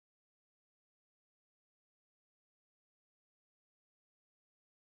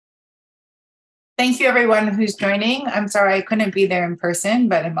Thank you everyone who's joining. I'm sorry I couldn't be there in person,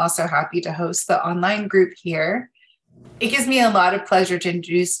 but I'm also happy to host the online group here. It gives me a lot of pleasure to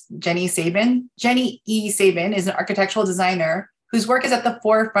introduce Jenny Sabin. Jenny E. Sabin is an architectural designer whose work is at the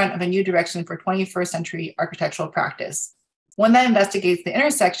forefront of a new direction for 21st century architectural practice, one that investigates the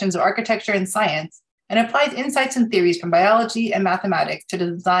intersections of architecture and science and applies insights and theories from biology and mathematics to the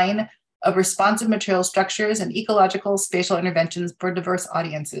design of responsive material structures and ecological spatial interventions for diverse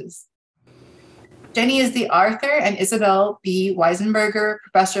audiences. Jenny is the Arthur and Isabel B. Weisenberger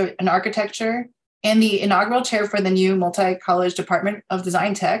Professor in Architecture and the inaugural chair for the new multi-college Department of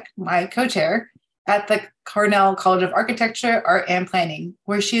Design Tech, my co-chair, at the Cornell College of Architecture, Art, and Planning,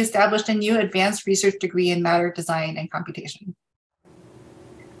 where she established a new advanced research degree in matter design and computation.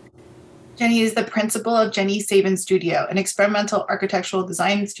 Jenny is the principal of Jenny Sabin Studio, an experimental architectural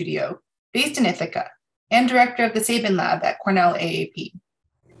design studio based in Ithaca, and director of the Sabin Lab at Cornell AAP.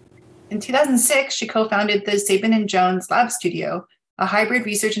 In 2006, she co-founded the Sabin and Jones Lab Studio, a hybrid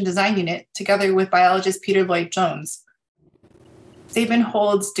research and design unit, together with biologist Peter Lloyd Jones. Sabin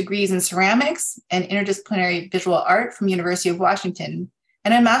holds degrees in ceramics and interdisciplinary visual art from University of Washington,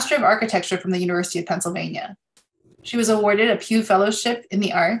 and a Master of Architecture from the University of Pennsylvania. She was awarded a Pew Fellowship in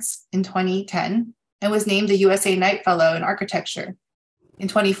the Arts in 2010 and was named a USA Knight Fellow in Architecture. In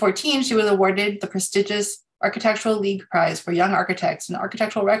 2014, she was awarded the prestigious Architectural League Prize for Young Architects and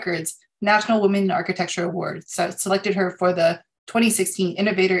Architectural Records National Women in Architecture Award, so selected her for the 2016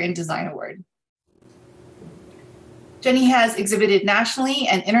 Innovator in Design Award. Jenny has exhibited nationally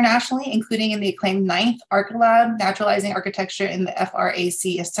and internationally, including in the acclaimed 9th ArchiLab, Naturalizing Architecture in the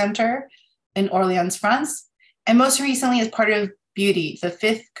FRAC Center in Orleans, France, and most recently as part of Beauty, the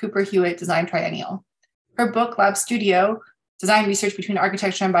 5th Cooper Hewitt Design Triennial. Her book, Lab Studio, Design Research Between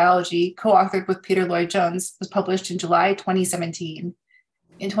Architecture and Biology, co-authored with Peter Lloyd Jones, was published in July 2017.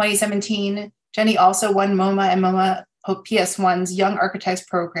 In 2017, Jenny also won MoMA and MoMA PS1's Young Architects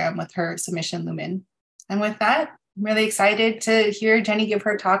program with her submission Lumen. And with that, I'm really excited to hear Jenny give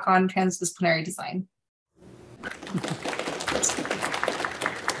her talk on transdisciplinary design.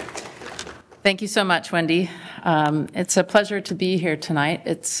 Thank you so much, Wendy. It's a pleasure to be here tonight.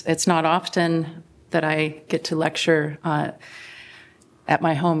 It's not often that I get to lecture at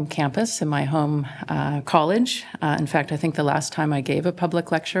my home campus, in my home college. In fact, I think the last time I gave a public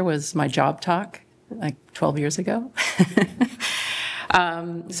lecture was my job talk, like 12 years ago.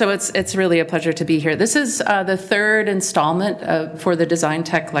 So it's really a pleasure to be here. This is the third installment for the Design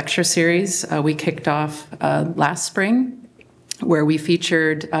Tech lecture series. We kicked off last spring, where we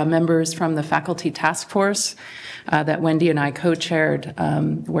featured members from the faculty task force that Wendy and I co-chaired,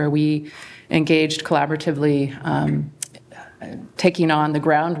 where we engaged collaboratively, taking on the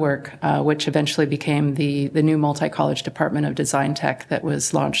groundwork, which eventually became the new multi-college Department of Design Tech that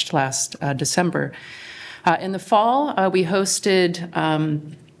was launched last December. In the fall, we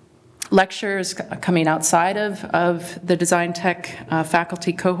hosted lectures coming outside of the Design Tech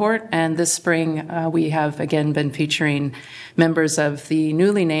faculty cohort, and this spring we have again been featuring members of the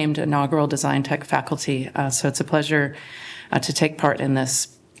newly named inaugural Design Tech faculty, so it's a pleasure to take part in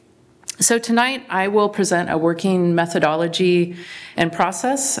this. So tonight I will present a working methodology and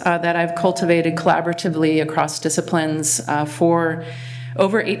process that I've cultivated collaboratively across disciplines for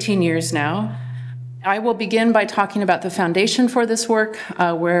over 18 years now. I will begin by talking about the foundation for this work,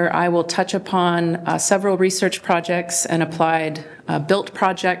 where I will touch upon several research projects and applied built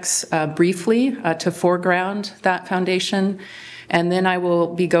projects briefly to foreground that foundation. And then I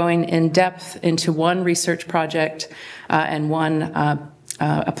will be going in depth into one research project and one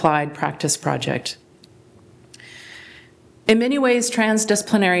applied practice project. In many ways,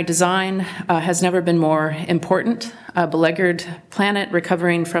 transdisciplinary design has never been more important. A beleaguered planet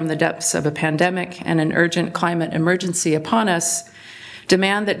recovering from the depths of a pandemic and an urgent climate emergency upon us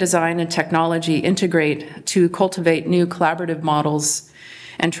demand that design and technology integrate to cultivate new collaborative models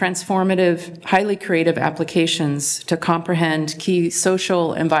and transformative, highly creative applications to comprehend key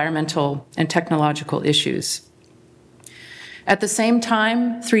social, environmental, and technological issues. At the same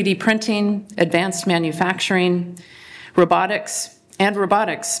time, 3D printing, advanced manufacturing, robotics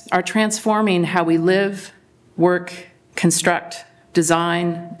are transforming how we live, work, construct,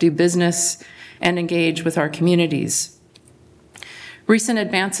 design, do business, and engage with our communities. Recent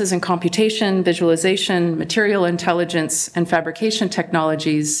advances in computation, visualization, material intelligence, and fabrication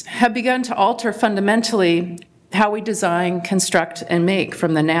technologies have begun to alter fundamentally how we design, construct, and make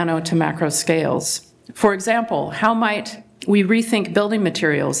from the nano to macro scales. For example, how might we rethink building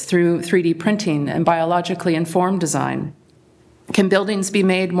materials through 3D printing and biologically informed design? Can buildings be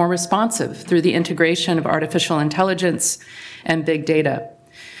made more responsive through the integration of artificial intelligence and big data?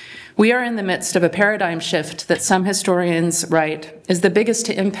 We are in the midst of a paradigm shift that some historians write is the biggest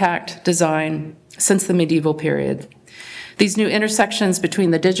to impact design since the medieval period. These new intersections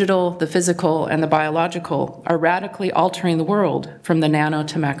between the digital, the physical, and the biological are radically altering the world from the nano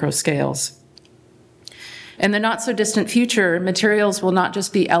to macro scales. In the not-so-distant future, materials will not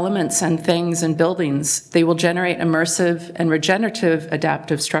just be elements and things and buildings. They will generate immersive and regenerative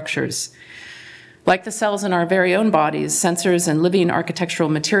adaptive structures. Like the cells in our very own bodies, sensors and living architectural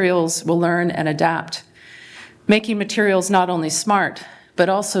materials will learn and adapt, making materials not only smart, but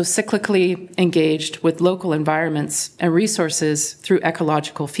also cyclically engaged with local environments and resources through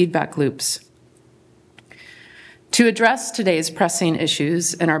ecological feedback loops. To address today's pressing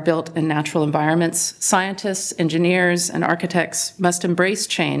issues in our built and natural environments, scientists, engineers, and architects must embrace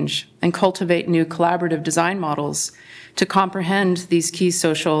change and cultivate new collaborative design models to comprehend these key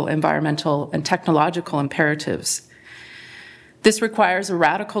social, environmental, and technological imperatives. This requires a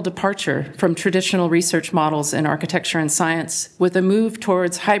radical departure from traditional research models in architecture and science, with a move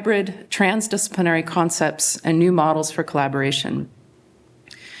towards hybrid, transdisciplinary concepts and new models for collaboration.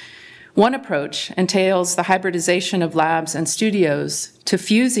 One approach entails the hybridization of labs and studios to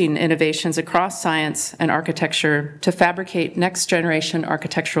fusing innovations across science and architecture to fabricate next-generation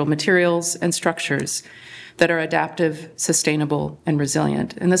architectural materials and structures that are adaptive, sustainable, and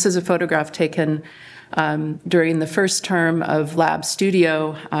resilient. And this is a photograph taken during the first term of Lab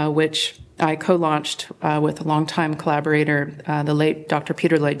Studio, which I co-launched with a longtime collaborator, the late Dr.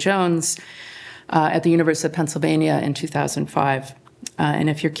 Peter Lloyd-Jones, at the University of Pennsylvania in 2005. And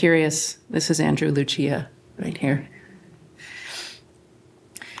if you're curious, this is Andrew Lucia right here.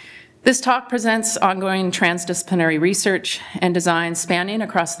 This talk presents ongoing transdisciplinary research and design spanning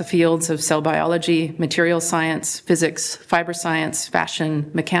across the fields of cell biology, material science, physics, fiber science, fashion,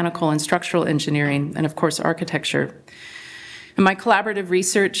 mechanical and structural engineering, and of course, architecture. And my collaborative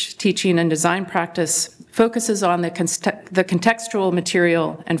research, teaching, and design practice focuses on the contextual,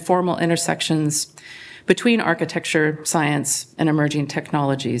 material, and formal intersections between architecture, science, and emerging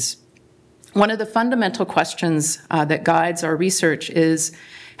technologies. One of the fundamental questions that guides our research is,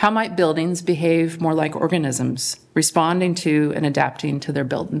 how might buildings behave more like organisms, responding to and adapting to their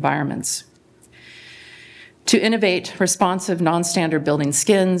built environments? To innovate responsive non-standard building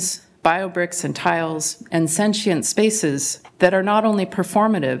skins, biobricks and tiles, and sentient spaces that are not only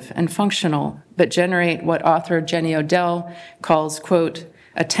performative and functional, but generate what author Jenny Odell calls, quote,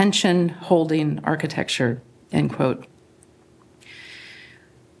 attention-holding architecture, end quote.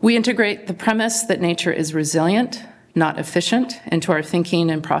 We integrate the premise that nature is resilient, not efficient, into our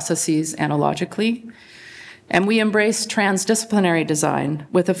thinking and processes analogically. And we embrace transdisciplinary design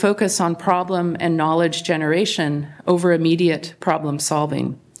with a focus on problem and knowledge generation over immediate problem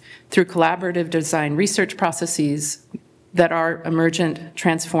solving through collaborative design research processes that are emergent,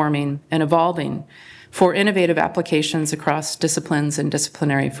 transforming, and evolving for innovative applications across disciplines and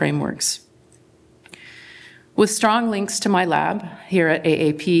disciplinary frameworks. With strong links to my lab here at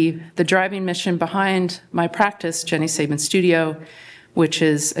AAP, the driving mission behind my practice, Jenny Sabin Studio, which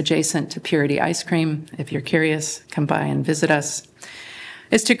is adjacent to Purity Ice Cream, if you're curious, come by and visit us,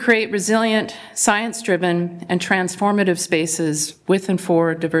 is to create resilient, science-driven, and transformative spaces with and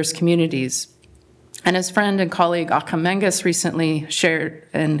for diverse communities. And as friend and colleague Akam Menges recently shared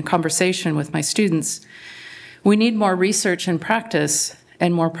in conversation with my students, we need more research and practice,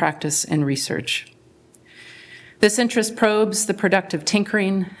 and more practice in research. This interest probes the productive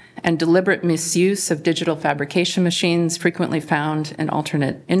tinkering and deliberate misuse of digital fabrication machines frequently found in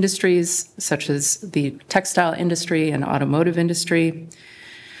alternate industries, such as the textile industry and automotive industry,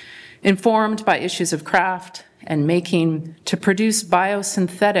 informed by issues of craft and making to produce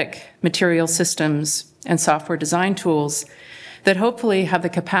biosynthetic material systems and software design tools that hopefully have the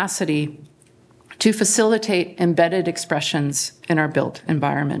capacity to facilitate embedded expressions in our built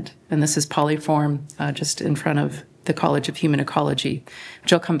environment. And this is Polyform, just in front of the College of Human Ecology,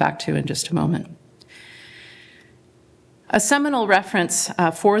 which I'll come back to in just a moment. A seminal reference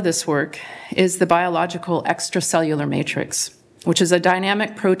for this work is the biological extracellular matrix, which is a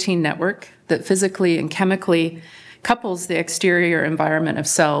dynamic protein network that physically and chemically couples the exterior environment of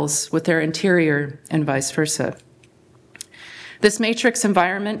cells with their interior and vice versa. This matrix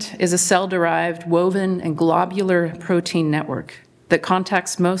environment is a cell-derived, woven, and globular protein network that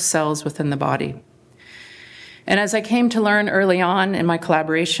contacts most cells within the body. And as I came to learn early on in my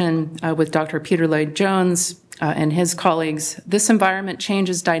collaboration with Dr. Peter Lloyd-Jones and his colleagues, this environment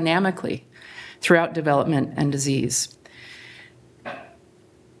changes dynamically throughout development and disease.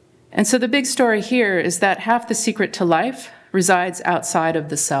 And so the big story here is that half the secret to life resides outside of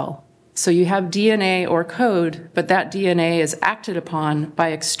the cell, So you have DNA or code, but that DNA is acted upon by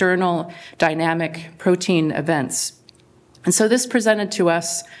external dynamic protein events. And so this presented to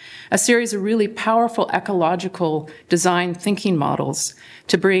us a series of really powerful ecological design thinking models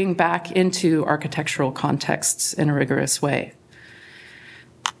to bring back into architectural contexts in a rigorous way.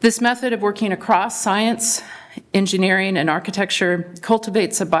 This method of working across science, engineering, and architecture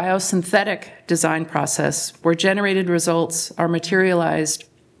cultivates a biosynthetic design process where generated results are materialized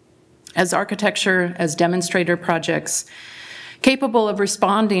as architecture, as demonstrator projects, capable of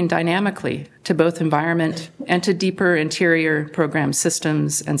responding dynamically to both environment and to deeper interior program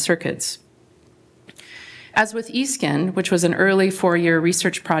systems and circuits. As with eSkin, which was an early 4-year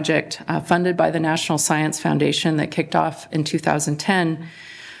research project funded by the National Science Foundation that kicked off in 2010,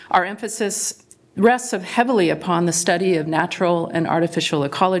 our emphasis rests heavily upon the study of natural and artificial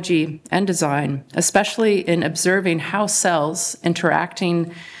ecology and design, especially in observing how cells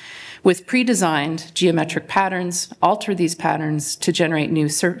interacting with pre-designed geometric patterns alter these patterns to generate new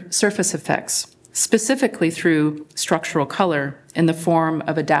surface effects, specifically through structural color in the form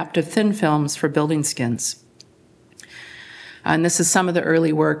of adaptive thin films for building skins. And this is some of the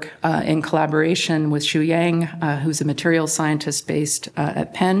early work in collaboration with Xu Yang, who's a materials scientist based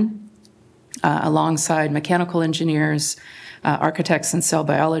at Penn, alongside mechanical engineers, architects, and cell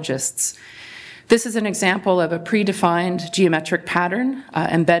biologists. This is an example of a predefined geometric pattern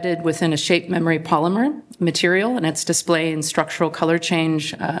embedded within a shape memory polymer material, and it's displaying structural color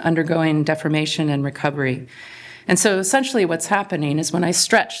change, undergoing deformation and recovery. And so essentially what's happening is when I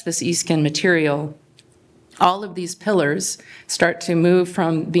stretch this eSkin material, all of these pillars start to move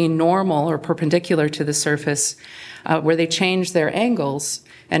from being normal or perpendicular to the surface, where they change their angles,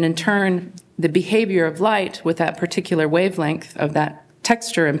 and in turn, the behavior of light with that particular wavelength of that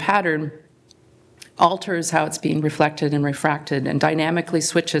texture and pattern alters how it's being reflected and refracted and dynamically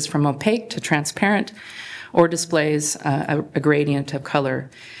switches from opaque to transparent or displays a gradient of color.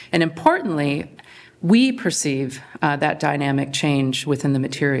 And importantly, we perceive that dynamic change within the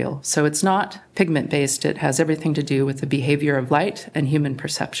material. So it's not pigment-based. It has everything to do with the behavior of light and human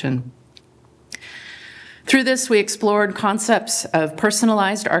perception. Through this, we explored concepts of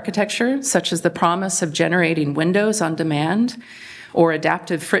personalized architecture, such as the promise of generating windows on demand, or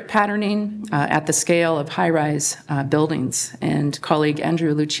adaptive frit patterning at the scale of high-rise buildings. And colleague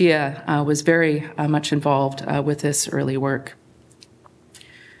Andrew Lucia was very much involved with this early work.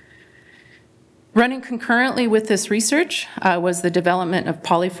 Running concurrently with this research was the development of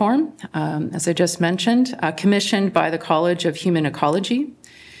Polyform, as I just mentioned, commissioned by the College of Human Ecology.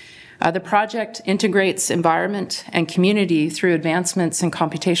 The project integrates environment and community through advancements in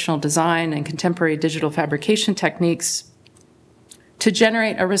computational design and contemporary digital fabrication techniques to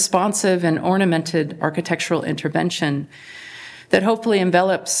generate a responsive and ornamented architectural intervention that hopefully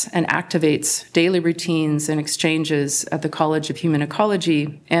envelops and activates daily routines and exchanges at the College of Human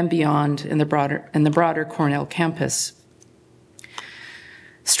Ecology and beyond in the broader Cornell campus.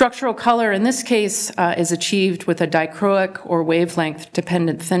 Structural color in this case is achieved with a dichroic or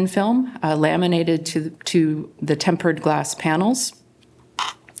wavelength-dependent thin film laminated to the tempered glass panels,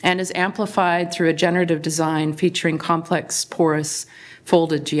 and is amplified through a generative design featuring complex, porous,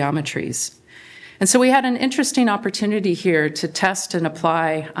 folded geometries. And so we had an interesting opportunity here to test and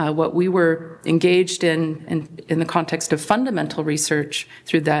apply what we were engaged in the context of fundamental research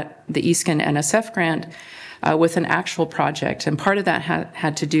through the eSkin NSF grant with an actual project. And part of that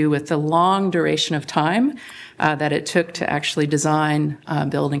had to do with the long duration of time that it took to actually design,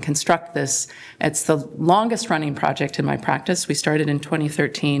 build, and construct this. It's the longest running project in my practice. We started in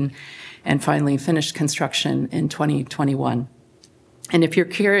 2013 and finally finished construction in 2021. And if you're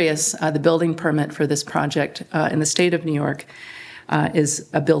curious, the building permit for this project in the state of New York is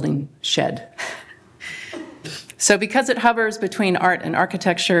a building shed. So because it hovers between art and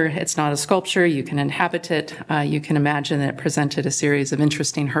architecture, it's not a sculpture, you can inhabit it. You can imagine that it presented a series of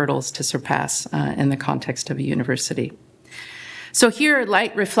interesting hurdles to surpass in the context of a university. So here,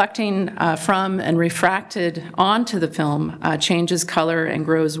 light reflecting from and refracted onto the film changes color and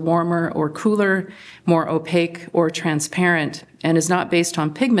grows warmer or cooler, more opaque or transparent, and is not based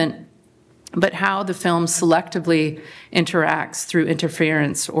on pigment, but how the film selectively interacts through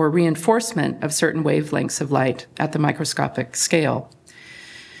interference or reinforcement of certain wavelengths of light at the microscopic scale.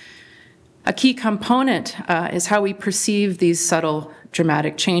 A key component is how we perceive these subtle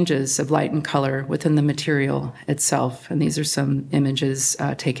dramatic changes of light and color within the material itself. And these are some images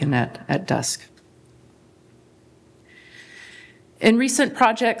taken at dusk. In recent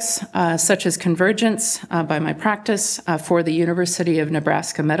projects, such as Convergence by my practice for the University of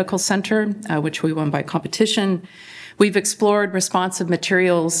Nebraska Medical Center, which we won by competition, We've explored responsive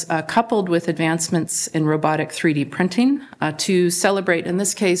materials coupled with advancements in robotic 3D printing to celebrate, in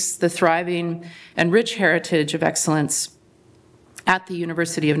this case, the thriving and rich heritage of excellence at the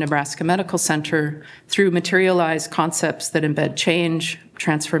University of Nebraska Medical Center through materialized concepts that embed change,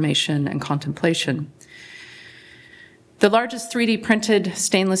 transformation, and contemplation. The largest 3D printed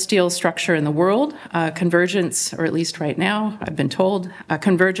stainless steel structure in the world, Convergence, or at least right now, I've been told,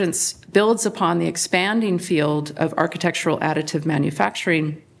 Convergence builds upon the expanding field of architectural additive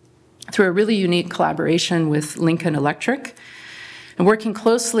manufacturing through a really unique collaboration with Lincoln Electric. And working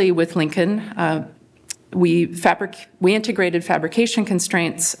closely with Lincoln, we integrated fabrication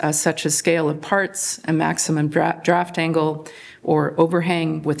constraints such as scale of parts and maximum draft angle or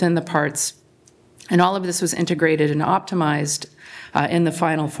overhang within the parts. And all of this was integrated and optimized in the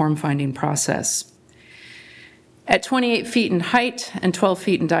final form-finding process. At 28 feet in height and 12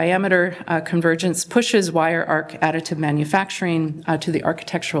 feet in diameter, Convergence pushes wire arc additive manufacturing to the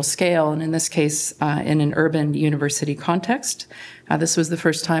architectural scale, and in this case, in an urban university context. This was the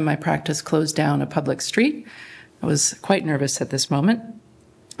first time my practice closed down a public street. I was quite nervous at this moment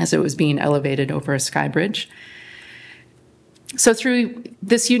as it was being elevated over a sky bridge. So through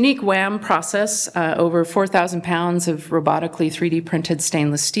this unique WAM process, over 4,000 pounds of robotically 3D printed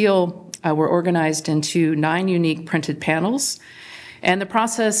stainless steel were organized into 9 unique printed panels. And the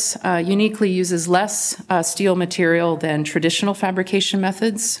process uniquely uses less steel material than traditional fabrication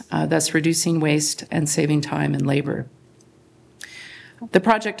methods, thus reducing waste and saving time and labor. The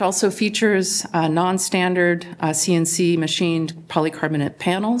project also features non-standard CNC machined polycarbonate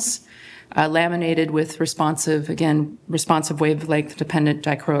panels, laminated with responsive wavelength dependent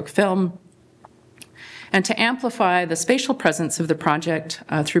dichroic film. And to amplify the spatial presence of the project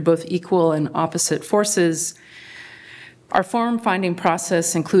through both equal and opposite forces, our form-finding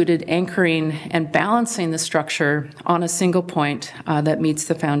process included anchoring and balancing the structure on a single point that meets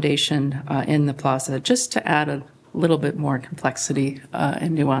the foundation in the plaza, just to add a little bit more complexity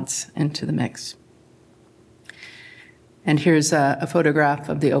and nuance into the mix. And here's a photograph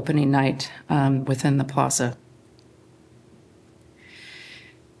of the opening night within the plaza.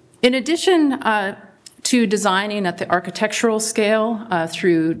 In addition to designing at the architectural scale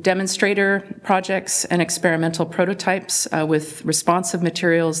through demonstrator projects and experimental prototypes with responsive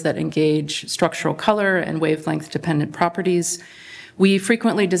materials that engage structural color and wavelength-dependent properties, we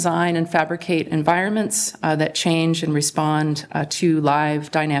frequently design and fabricate environments that change and respond to live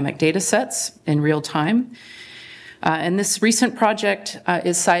dynamic data sets in real time. And this recent project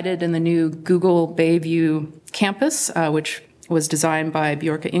is cited in the new Google Bayview campus, which was designed by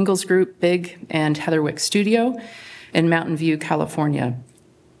Bjorka Ingels Group, BIG, and Heatherwick Studio in Mountain View, California.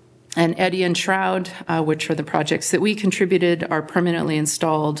 And Eddy and Shroud, which are the projects that we contributed, are permanently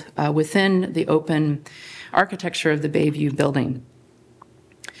installed within the open architecture of the Bayview building.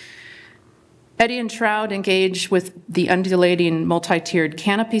 Eddy and Shroud engage with the undulating multi-tiered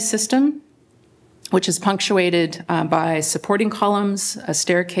canopy system, which is punctuated by supporting columns, a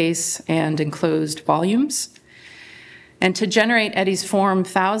staircase, and enclosed volumes. And to generate Eddy's form,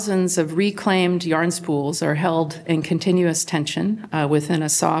 thousands of reclaimed yarn spools are held in continuous tension within a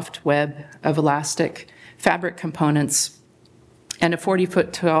soft web of elastic fabric components and a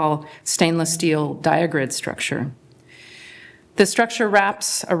 40-foot tall stainless steel diagrid structure. The structure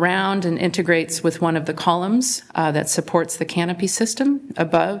wraps around and integrates with one of the columns that supports the canopy system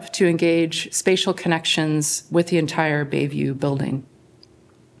above to engage spatial connections with the entire Bayview building.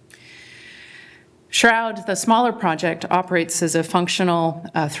 Shroud, the smaller project, operates as a functional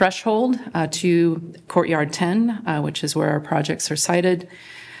threshold to Courtyard 10, which is where our projects are sited.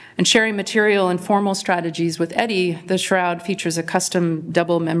 And sharing material and formal strategies with Eddy, the Shroud features a custom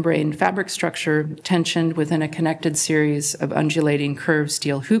double membrane fabric structure tensioned within a connected series of undulating curved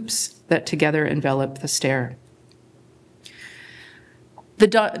steel hoops that together envelop the stair.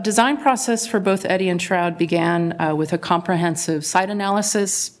 The design process for both Eddy and Shroud began with a comprehensive site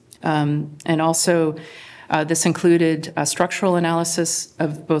analysis, and also this included a structural analysis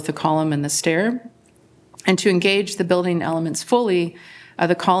of both the column and the stair. And to engage the building elements fully,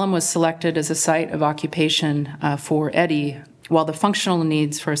 the column was selected as a site of occupation for Eddy, while the functional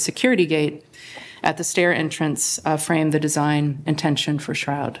needs for a security gate at the stair entrance framed the design intention for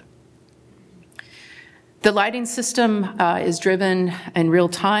Shroud. The lighting system is driven in real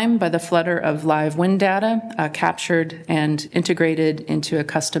time by the flutter of live wind data captured and integrated into a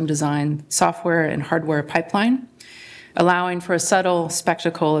custom design software and hardware pipeline, allowing for a subtle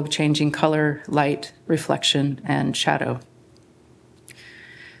spectacle of changing color, light, reflection, and shadow.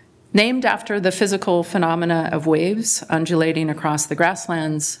 Named after the physical phenomena of waves undulating across the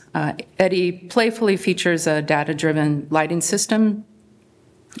grasslands, EDDI playfully features a data-driven lighting system,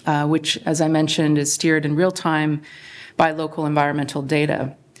 which, as I mentioned, is steered in real time by local environmental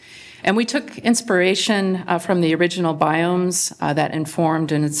data. And we took inspiration from the original biomes that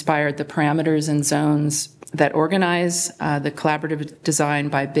informed and inspired the parameters and zones that organize the collaborative design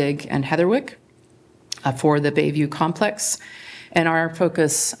by Big and Heatherwick for the Bayview complex. And our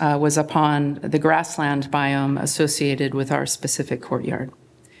focus was upon the grassland biome associated with our specific courtyard.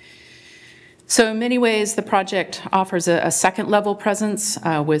 So in many ways, the project offers a second level presence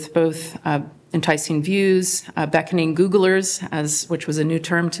with both enticing views, beckoning Googlers, which was a new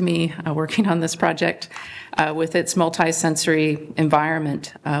term to me working on this project, with its multi-sensory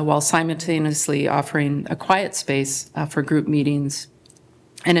environment, while simultaneously offering a quiet space for group meetings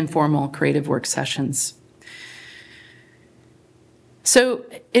and informal creative work sessions. So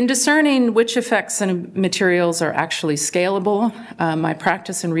in discerning which effects and materials are actually scalable, my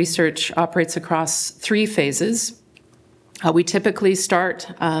practice and research operates across 3 phases. We typically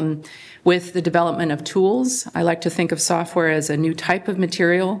start with the development of tools. I like to think of software as a new type of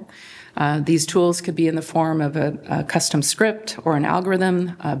material. These tools could be in the form of a custom script or an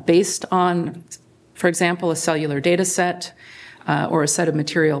algorithm based on, for example, a cellular data set or a set of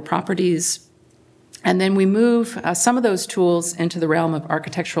material properties. And then we move some of those tools into the realm of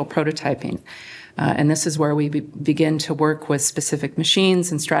architectural prototyping. And this is where we begin to work with specific machines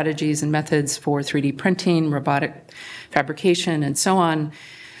and strategies and methods for 3D printing, robotic fabrication, and so on.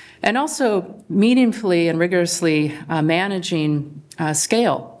 And also meaningfully and rigorously managing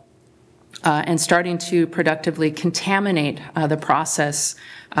scale and starting to productively contaminate the process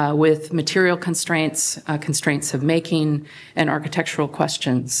with material constraints, constraints of making, and architectural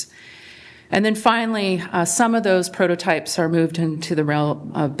questions. And then finally, some of those prototypes are moved into the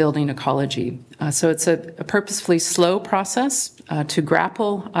realm of building ecology. So it's a purposefully slow process to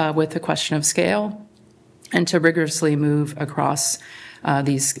grapple with the question of scale and to rigorously move across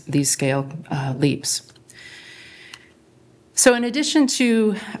these scale leaps. So in addition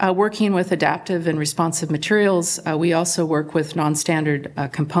to working with adaptive and responsive materials, we also work with non-standard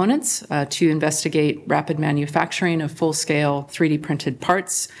components to investigate rapid manufacturing of full-scale 3D printed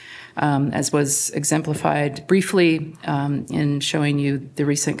parts, as was exemplified briefly in showing you the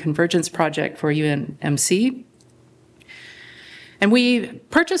recent convergence project for UNMC. And we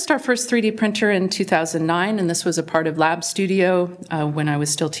purchased our first 3D printer in 2009, and this was a part of Lab Studio when I was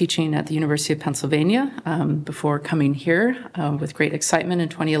still teaching at the University of Pennsylvania before coming here with great excitement in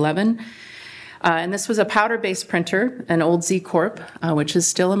 2011. And this was a powder-based printer, an old Z Corp, which is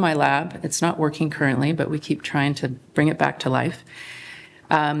still in my lab. It's not working currently, but we keep trying to bring it back to life.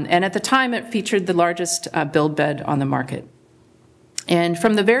 And at the time, it featured the largest build bed on the market. And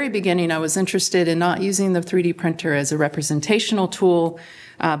from the very beginning, I was interested in not using the 3D printer as a representational tool,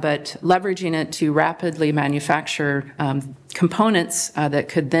 but leveraging it to rapidly manufacture components that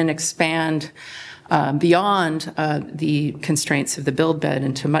could then expand beyond the constraints of the build bed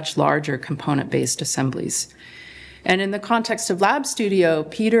into much larger component-based assemblies. And in the context of Lab Studio,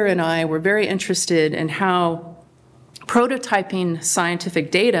 Peter and I were very interested in how prototyping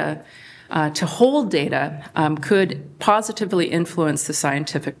scientific data to hold data could positively influence the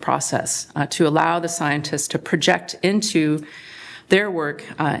scientific process to allow the scientists to project into their work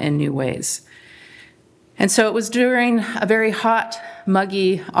in new ways. And so it was during a very hot,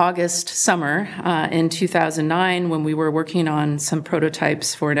 muggy August summer in 2009 when we were working on some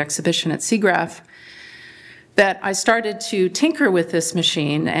prototypes for an exhibition at SIGGRAPH that I started to tinker with this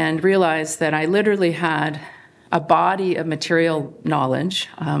machine and realized that I literally had a body of material knowledge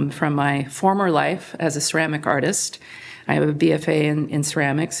from my former life as a ceramic artist. I have a BFA in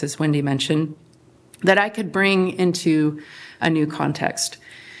ceramics, as Wendy mentioned, that I could bring into a new context.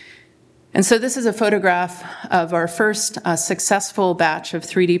 And so this is a photograph of our first successful batch of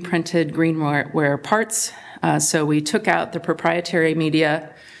 3D printed greenware parts. So we took out the proprietary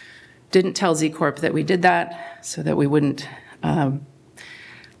media, didn't tell Z Corp that we did that so that we wouldn't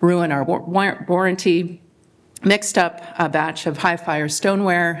ruin our warranty. Mixed up a batch of high-fire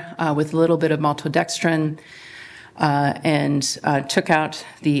stoneware with a little bit of maltodextrin and took out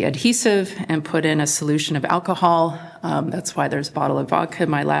the adhesive and put in a solution of alcohol. That's why there's a bottle of vodka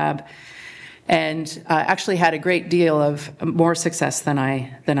in my lab. And actually had a great deal of more success than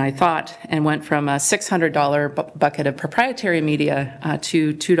I thought, and went from a $600 bucket of proprietary media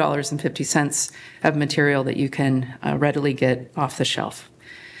to $2.50 of material that you can readily get off the shelf.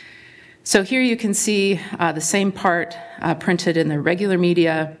 So here you can see the same part printed in the regular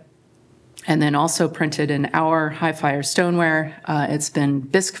media, and then also printed in our high-fire stoneware. It's been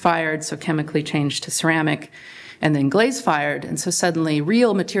bisque-fired, so chemically changed to ceramic, and then glaze-fired, and so suddenly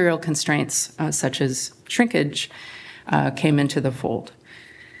real material constraints, such as shrinkage, came into the fold.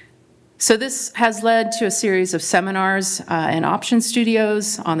 So this has led to a series of seminars and option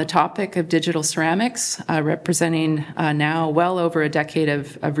studios on the topic of digital ceramics, representing now well over a decade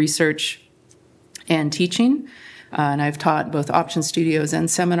of research and teaching. And I've taught both option studios and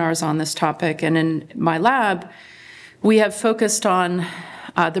seminars on this topic. And in my lab, we have focused on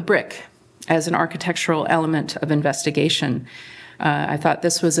the brick as an architectural element of investigation. I thought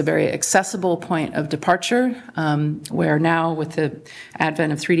this was a very accessible point of departure, where now with the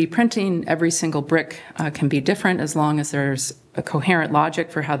advent of 3D printing, every single brick can be different as long as there's a coherent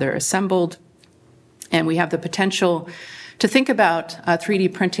logic for how they're assembled. And we have the potential to think about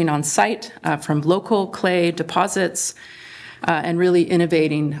 3D printing on site from local clay deposits and really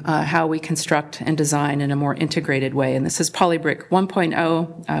innovating how we construct and design in a more integrated way. And this is Polybrick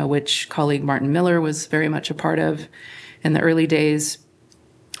 1.0, which colleague Martin Miller was very much a part of in the early days.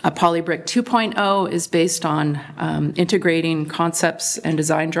 Polybrick 2.0 is based on integrating concepts and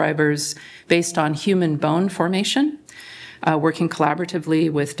design drivers based on human bone formation, working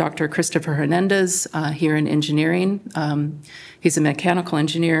collaboratively with Dr. Christopher Hernandez here in engineering. He's a mechanical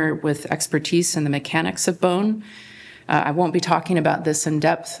engineer with expertise in the mechanics of bone. I won't be talking about this in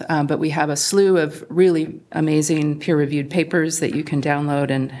depth, but we have a slew of really amazing peer-reviewed papers that you can download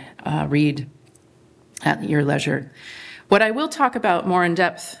and read at your leisure. What I will talk about more in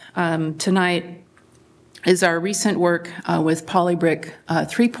depth tonight is our recent work with Polybrick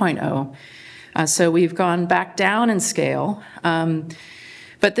 3.0. So we've gone back down in scale,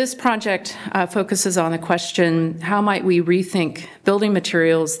 but this project focuses on the question, how might we rethink building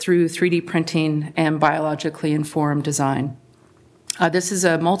materials through 3D printing and biologically informed design? This is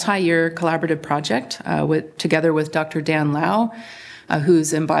a multi-year collaborative project together with Dr. Dan Lau,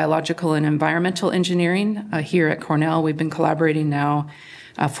 who's in biological and environmental engineering here at Cornell. We've been collaborating now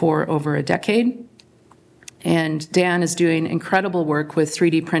for over a decade. And Dan is doing incredible work with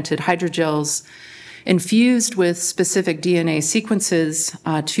 3D printed hydrogels infused with specific DNA sequences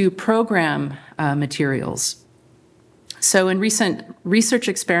to program materials. So in recent research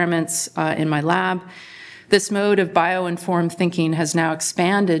experiments in my lab, this mode of bio-informed thinking has now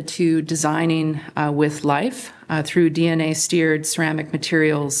expanded to designing with life through DNA-steered ceramic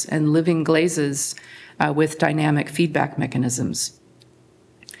materials and living glazes with dynamic feedback mechanisms.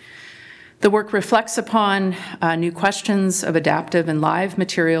 The work reflects upon new questions of adaptive and live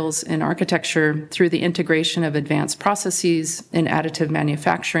materials in architecture through the integration of advanced processes in additive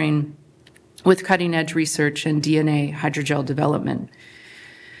manufacturing with cutting-edge research and DNA hydrogel development.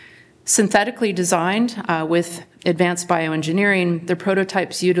 Synthetically designed with advanced bioengineering, the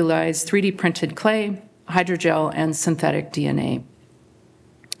prototypes utilize 3D printed clay, hydrogel, and synthetic DNA.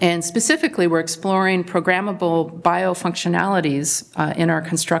 And specifically, we're exploring programmable biofunctionalities in our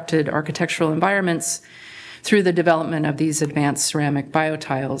constructed architectural environments through the development of these advanced ceramic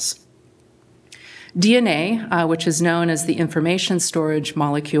biotiles. DNA, which is known as the information storage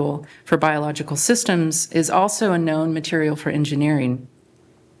molecule for biological systems, is also a known material for engineering.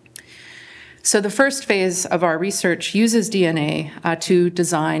 So the first phase of our research uses DNA to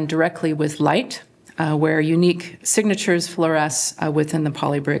design directly with light, where unique signatures fluoresce within the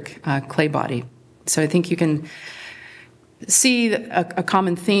polybrick clay body. So I think you can see a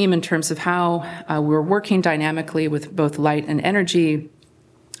common theme in terms of how we're working dynamically with both light and energy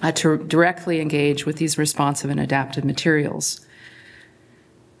to directly engage with these responsive and adaptive materials.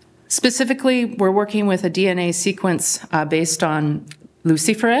 Specifically, we're working with a DNA sequence based on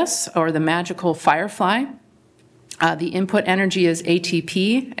luciferase, or the magical firefly. The input energy is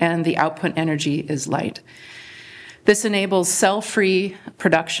ATP, and the output energy is light. This enables cell-free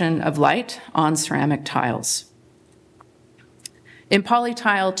production of light on ceramic tiles. In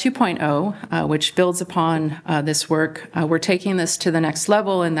Polytile 2.0, which builds upon this work, we're taking this to the next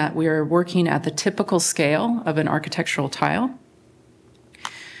level in that we are working at the typical scale of an architectural tile.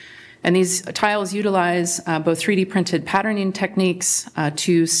 And these tiles utilize both 3D printed patterning techniques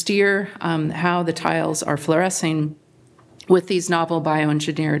to steer how the tiles are fluorescing with these novel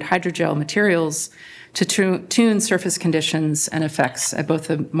bioengineered hydrogel materials to tune surface conditions and effects at both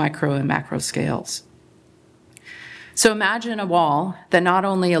the micro and macro scales. So imagine a wall that not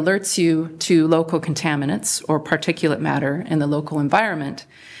only alerts you to local contaminants or particulate matter in the local environment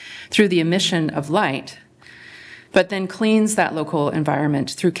through the emission of light, but then cleans that local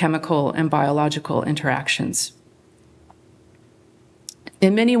environment through chemical and biological interactions.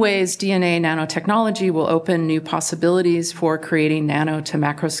 In many ways, DNA nanotechnology will open new possibilities for creating nano to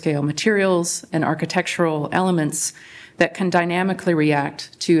macroscale materials and architectural elements that can dynamically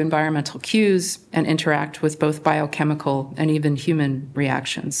react to environmental cues and interact with both biochemical and even human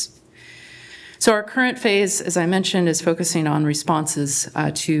reactions. So our current phase, as I mentioned, is focusing on responses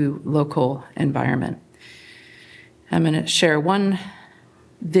to local environment. I'm going to share one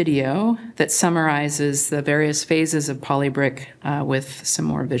video that summarizes the various phases of polybrick with some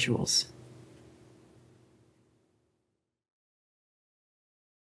more visuals.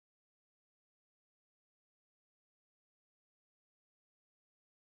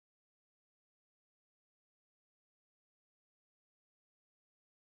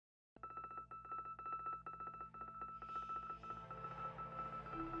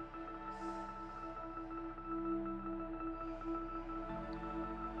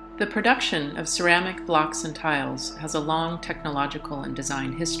 The production of ceramic blocks and tiles has a long technological and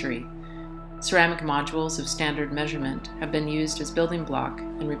design history. Ceramic modules of standard measurement have been used as building block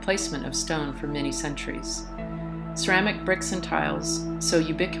and replacement of stone for many centuries. Ceramic bricks and tiles, so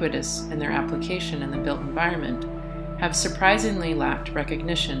ubiquitous in their application in the built environment, have surprisingly lacked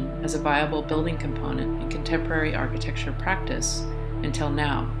recognition as a viable building component in contemporary architecture practice until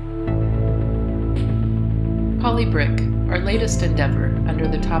now. Polybrick, our latest endeavor under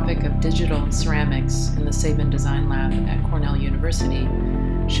the topic of digital ceramics in the Sabin Design Lab at Cornell University,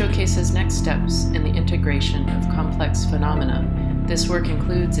 showcases next steps in the integration of complex phenomena. This work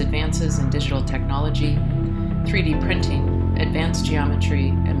includes advances in digital technology, 3D printing, advanced geometry,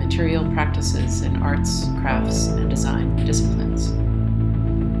 and material practices in arts, crafts, and design disciplines.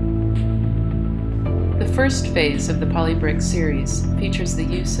 The first phase of the Polybrick series features the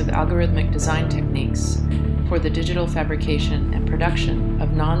use of algorithmic design techniques for the digital fabrication and production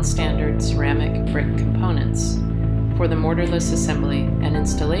of non-standard ceramic brick components for the mortarless assembly and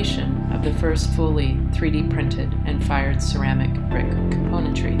installation of the first fully 3D printed and fired ceramic brick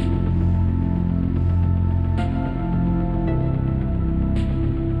componentry.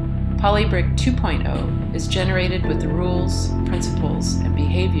 Polybrick 2.0 is generated with the rules, principles, and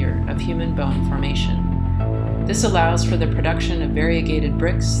behavior of human bone formation. This allows for the production of variegated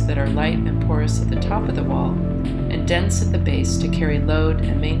bricks that are light and porous at the top of the wall and dense at the base to carry load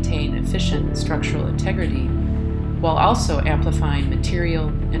and maintain efficient structural integrity, while also amplifying material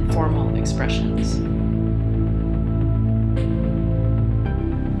and formal expressions.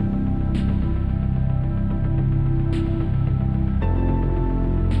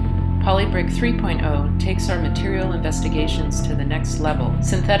 Polybrick 3.0 takes our material investigations to the next level.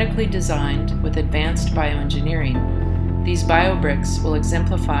 Synthetically designed with advanced bioengineering, these biobricks will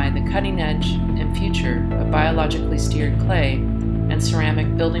exemplify the cutting edge and future of biologically steered clay and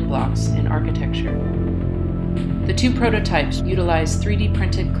ceramic building blocks in architecture. The two prototypes utilize 3D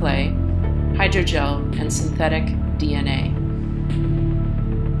printed clay, hydrogel, and synthetic DNA.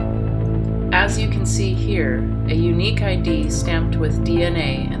 As you can see here, a unique ID stamped with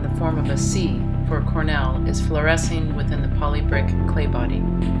DNA in the form of a C for Cornell is fluorescing within the polybrick clay body.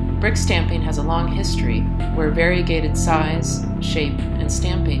 Brick stamping has a long history where variegated size, shape, and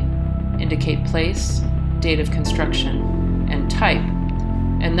stamping indicate place, date of construction, and type,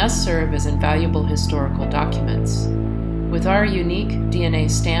 and thus serve as invaluable historical documents. With our unique DNA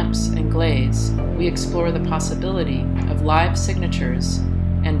stamps and glaze, we explore the possibility of live signatures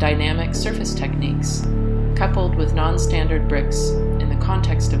and dynamic surface techniques, coupled with non-standard bricks in the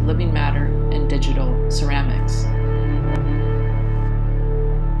context of living matter and digital ceramics.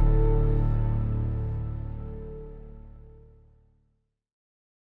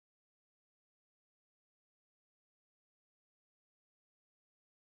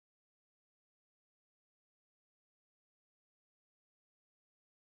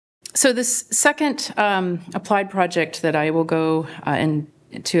 So this second applied project that I will go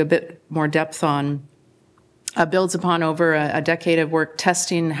into a bit more depth on builds upon over a decade of work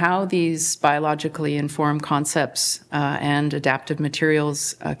testing how these biologically informed concepts and adaptive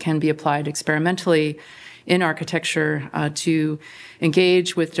materials can be applied experimentally in architecture to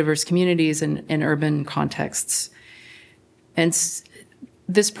engage with diverse communities in urban contexts. And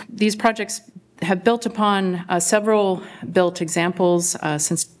these projects have built upon several built examples.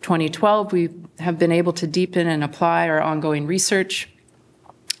 Since 2012, we have been able to deepen and apply our ongoing research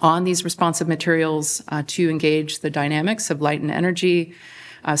on these responsive materials to engage the dynamics of light and energy,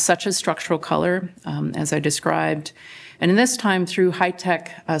 such as structural color, as I described. And in this time through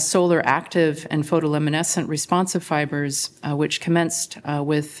high-tech solar active and photoluminescent responsive fibers, which commenced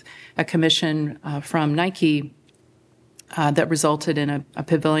with a commission from Nike that resulted in a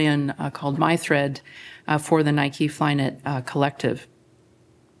pavilion called My Thread for the Nike Flyknit collective.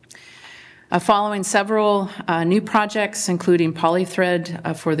 Following several new projects, including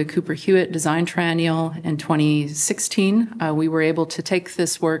Polythread for the Cooper Hewitt Design Triennial in 2016, we were able to take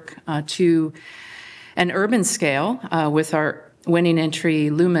this work to an urban scale with our winning entry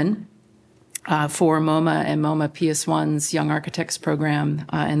Lumen for MoMA and MoMA PS1's Young Architects program,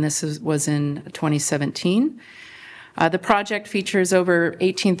 and this was in 2017. The project features over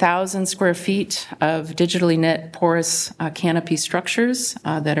 18,000 square feet of digitally knit porous canopy structures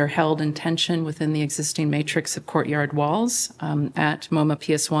that are held in tension within the existing matrix of courtyard walls at MoMA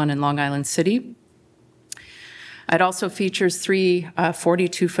PS1 in Long Island City. It also features three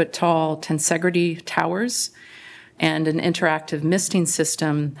 42-foot tall tensegrity towers and an interactive misting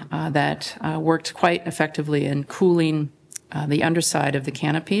system that worked quite effectively in cooling the underside of the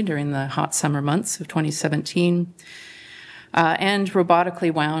canopy during the hot summer months of 2017, and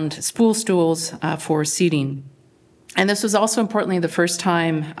robotically wound spool stools for seating. And this was also importantly the first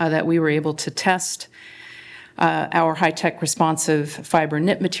time that we were able to test our high-tech responsive fiber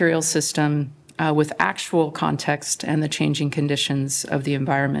knit material system with actual context and the changing conditions of the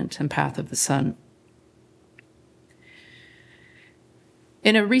environment and path of the sun.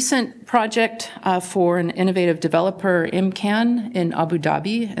 In a recent project for an innovative developer, IMCAN, in Abu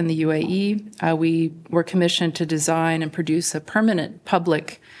Dhabi in the UAE, we were commissioned to design and produce a permanent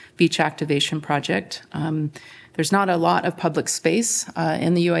public beach activation project. There's not a lot of public space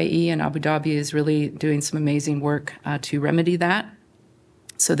in the UAE, and Abu Dhabi is really doing some amazing work to remedy that.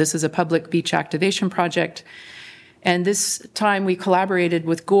 So this is a public beach activation project. And this time we collaborated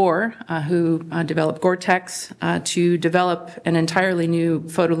with Gore, who developed Gore-Tex, to develop an entirely new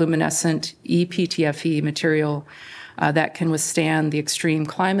photoluminescent ePTFE material that can withstand the extreme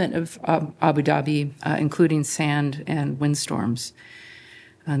climate of Abu Dhabi, including sand and windstorms.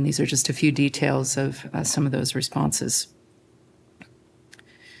 And these are just a few details of some of those responses.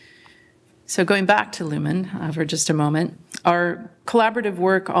 So going back to Lumen for just a moment, our collaborative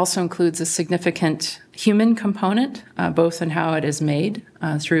work also includes a significant human component, both in how it is made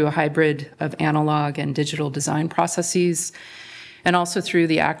through a hybrid of analog and digital design processes, and also through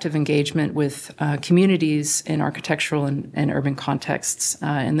the active engagement with communities in architectural and urban contexts.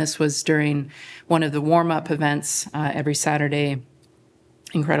 And this was during one of the warm-up events every Saturday.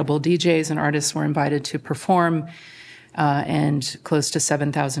 Incredible DJs and artists were invited to perform, and close to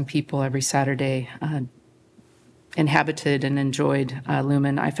 7,000 people every Saturday inhabited and enjoyed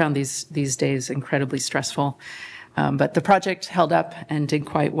Lumen. I found these days incredibly stressful, but the project held up and did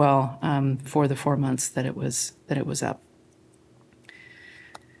quite well for the 4 months that it was up.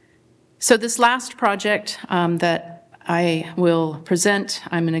 So this last project that I will present,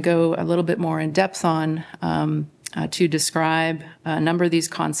 I'm going to go a little bit more in depth on to describe a number of these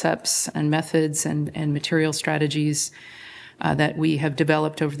concepts and methods and material strategies that we have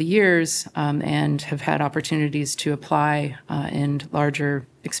developed over the years and have had opportunities to apply in larger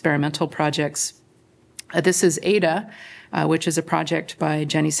experimental projects. This is Ada, which is a project by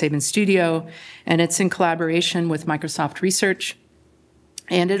Jenny Sabin Studio, and it's in collaboration with Microsoft Research.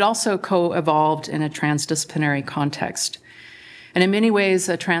 And it also co-evolved in a transdisciplinary context. And in many ways,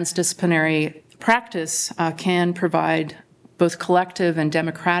 a transdisciplinary practice can provide both collective and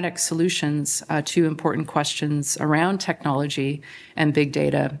democratic solutions to important questions around technology and big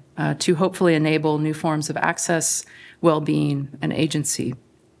data to hopefully enable new forms of access, well-being, and agency.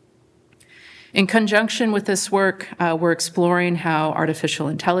 In conjunction with this work, we're exploring how artificial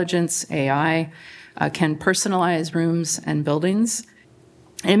intelligence, AI, can personalize rooms and buildings.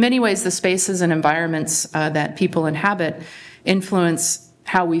 In many ways, the spaces and environments that people inhabit influence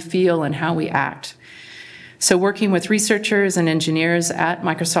how we feel and how we act. So working with researchers and engineers at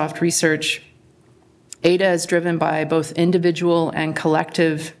Microsoft Research, Ada is driven by both individual and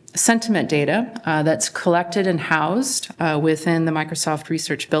collective sentiment data that's collected and housed within the Microsoft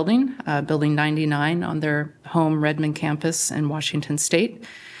Research Building, Building 99 on their home Redmond campus in Washington State.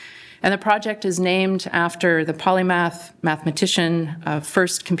 And the project is named after the polymath, mathematician,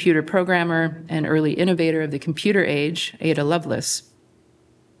 first computer programmer, and early innovator of the computer age, Ada Lovelace.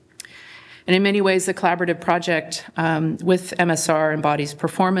 And in many ways, the collaborative project with MSR embodies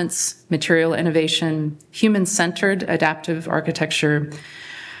performance, material innovation, human-centered adaptive architecture,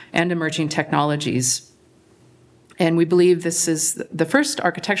 and emerging technologies. And we believe this is the first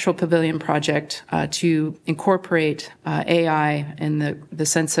architectural pavilion project to incorporate AI in the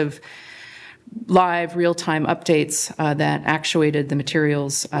sense of live, real-time updates that actuated the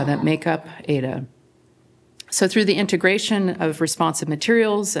materials that make up Ada. So through the integration of responsive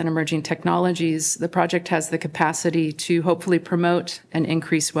materials and emerging technologies, the project has the capacity to hopefully promote and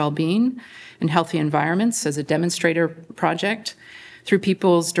increase well-being in healthy environments as a demonstrator project, through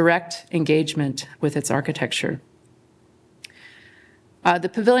people's direct engagement with its architecture. The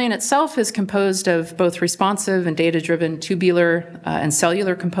pavilion itself is composed of both responsive and data-driven tubular and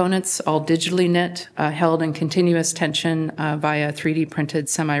cellular components, all digitally knit, held in continuous tension via 3D printed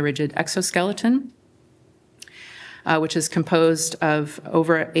semi-rigid exoskeleton, which is composed of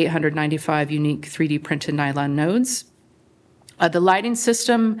over 895 unique 3D printed nylon nodes. The lighting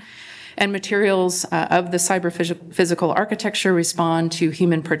system and materials of the cyber-physical architecture respond to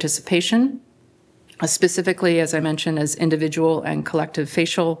human participation, specifically, as I mentioned, as individual and collective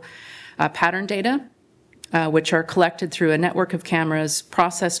facial pattern data, which are collected through a network of cameras,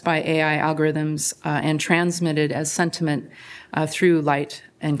 processed by AI algorithms, and transmitted as sentiment through light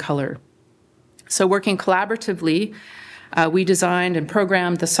and color. So working collaboratively, we designed and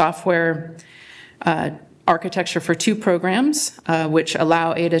programmed the software architecture for 2 programs, which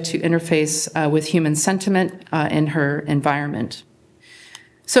allow Ada to interface with human sentiment in her environment.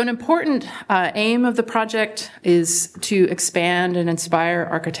 So an important aim of the project is to expand and inspire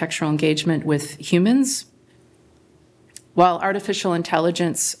architectural engagement with humans, while artificial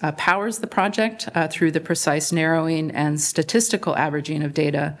intelligence powers the project through the precise narrowing and statistical averaging of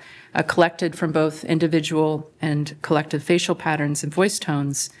data collected from both individual and collective facial patterns and voice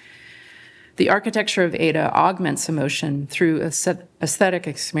tones. The architecture of Ada augments emotion through aesthetic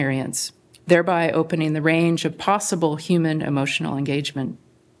experience, thereby opening the range of possible human emotional engagement.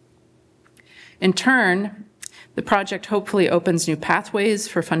 In turn, the project hopefully opens new pathways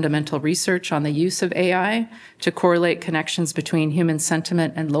for fundamental research on the use of AI to correlate connections between human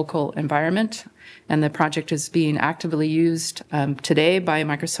sentiment and local environment. And the project is being actively used today by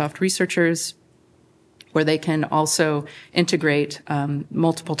Microsoft researchers, where they can also integrate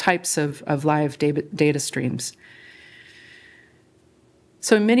multiple types of live data streams.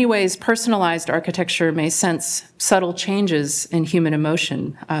 So in many ways, personalized architecture may sense subtle changes in human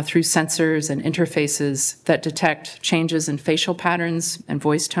emotion through sensors and interfaces that detect changes in facial patterns and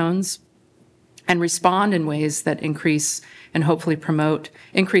voice tones, and respond in ways that increase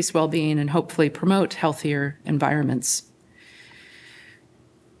well-being and hopefully promote healthier environments.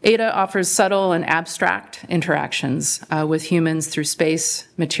 Ada offers subtle and abstract interactions with humans through space,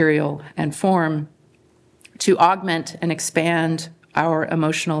 material, and form to augment and expand our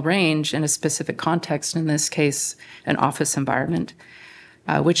emotional range in a specific context, in this case, an office environment,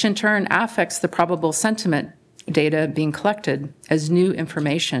 which in turn affects the probable sentiment data being collected as new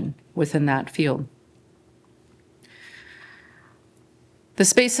information within that field. The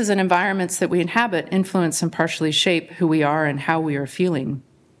spaces and environments that we inhabit influence and partially shape who we are and how we are feeling.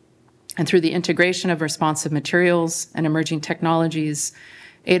 And through the integration of responsive materials and emerging technologies,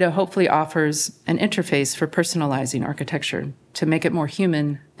 Ada hopefully offers an interface for personalizing architecture to make it more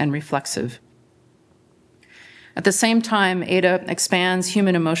human and reflexive. At the same time, Ada expands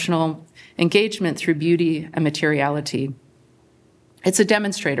human emotional engagement through beauty and materiality. It's a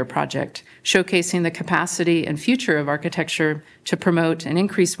demonstrator project showcasing the capacity and future of architecture to promote and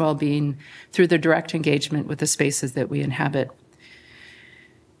increase well-being through the direct engagement with the spaces that we inhabit.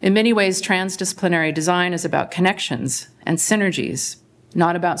 In many ways, transdisciplinary design is about connections and synergies,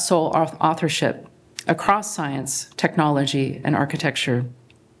 not about sole authorship, across science, technology, and architecture,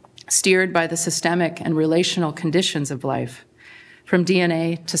 steered by the systemic and relational conditions of life, from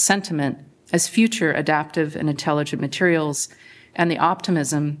DNA to sentiment as future adaptive and intelligent materials, and the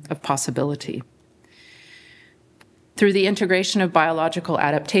optimism of possibility. Through the integration of biological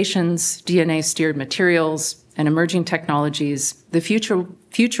adaptations, DNA-steered materials, and emerging technologies, the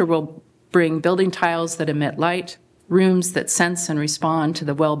future will bring building tiles that emit light, rooms that sense and respond to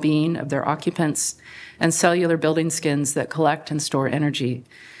the well-being of their occupants, and cellular building skins that collect and store energy.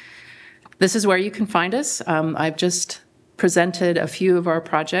 This is where you can find us. I've just presented a few of our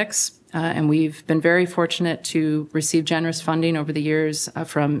projects, and we've been very fortunate to receive generous funding over the years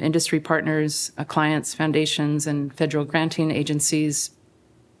from industry partners, clients, foundations, and federal granting agencies.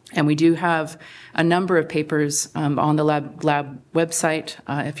 And we do have a number of papers on the lab website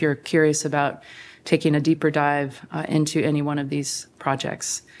if you're curious about taking a deeper dive into any one of these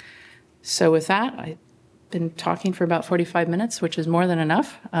projects. So with that, I've been talking for about 45 minutes, which is more than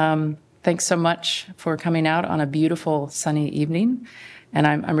enough. Thanks so much for coming out on a beautiful sunny evening. And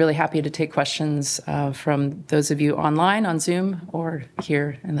I'm really happy to take questions from those of you online on Zoom or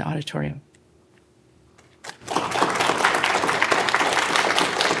here in the auditorium.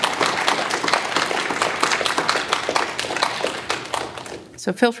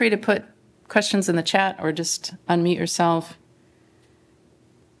 So feel free to put questions in the chat or just unmute yourself.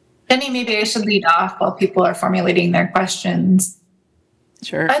 Jenny, maybe I should lead off while people are formulating their questions.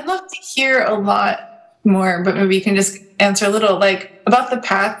 Sure. I'd love to hear a lot more, but maybe you can just answer a little like about the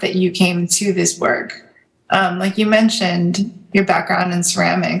path that you came to this work. Like you mentioned your background in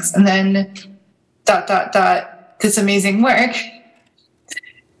ceramics and then ... this amazing work.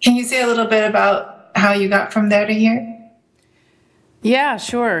 Can you say a little bit about how you got from there to here? Yeah,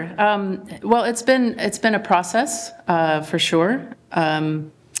 sure. Well, it's been a process for sure.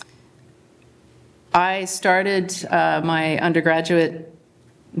 I started my undergraduate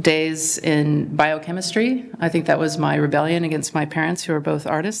days in biochemistry. I think that was my rebellion against my parents, who are both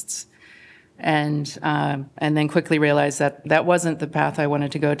artists, and then quickly realized that that wasn't the path I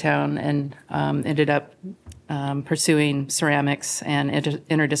wanted to go down, and ended up pursuing ceramics and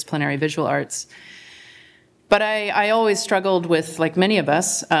interdisciplinary visual arts. But I always struggled with, like many of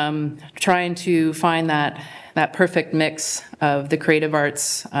us, trying to find that perfect mix of the creative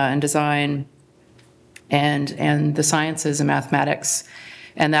arts and design and the sciences and mathematics.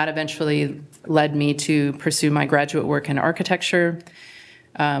 And that eventually led me to pursue my graduate work in architecture.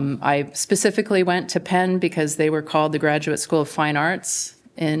 I specifically went to Penn because they were called the Graduate School of Fine Arts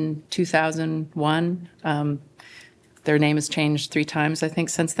in 2001. Their name has changed 3 times, I think,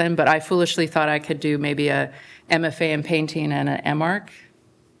 since then. But I foolishly thought I could do maybe a MFA in painting and an MArch.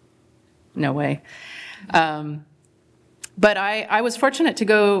 No way. But I was fortunate to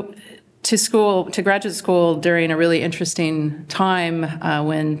go to graduate school during a really interesting time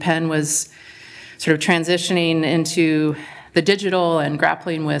when Penn was sort of transitioning into the digital and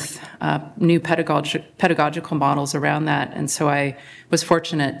grappling with new pedagogical models around that. And so I was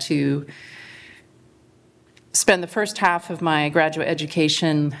fortunate to spend the first half of my graduate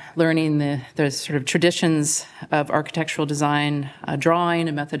education learning the sort of traditions of architectural design, drawing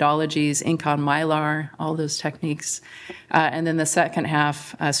and methodologies, ink on mylar, all those techniques. And then the second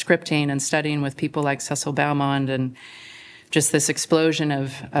half, scripting and studying with people like Cecil Baumond, and just this explosion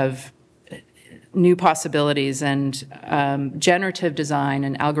of new possibilities, and generative design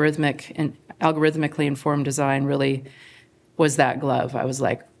and algorithmically informed design really was that glove. I was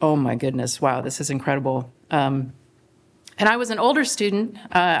like, oh my goodness, wow, this is incredible. And I was an older student.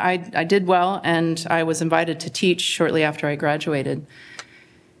 I did well, and I was invited to teach shortly after I graduated.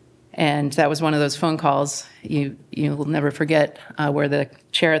 And that was one of those phone calls you'll never forget, where the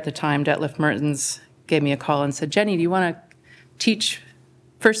chair at the time, Detlef Mertens, gave me a call and said, Jenny, do you want to teach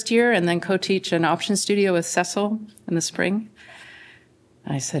first year and then co-teach an option studio with Cecil in the spring?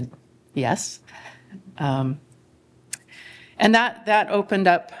 And I said, yes. And that opened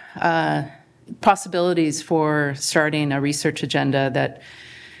up possibilities for starting a research agenda that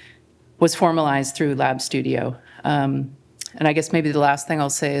was formalized through Lab Studio. And I guess maybe the last thing I'll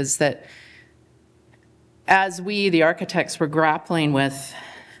say is that as we, the architects, were grappling with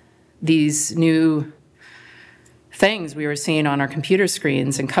these new things we were seeing on our computer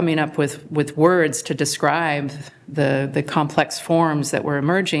screens and coming up with words to describe the complex forms that were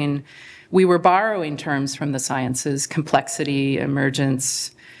emerging, we were borrowing terms from the sciences: complexity,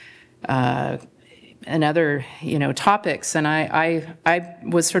 emergence, and other topics. And I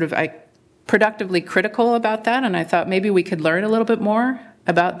was productively critical about that, and I thought maybe we could learn a little bit more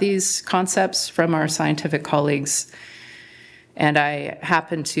about these concepts from our scientific colleagues. And I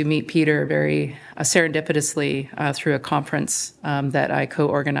happened to meet Peter very serendipitously through a conference that I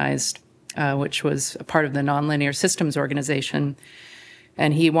co-organized, which was a part of the Nonlinear Systems Organization.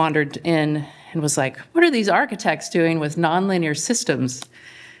 And he wandered in and was like, what are these architects doing with nonlinear systems?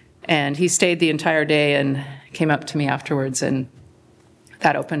 And he stayed the entire day and came up to me afterwards, and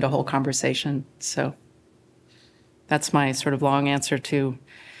that opened a whole conversation. So that's my sort of long answer to,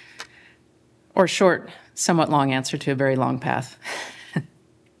 or short, somewhat long answer to a very long path.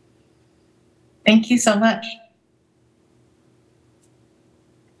 Thank you so much.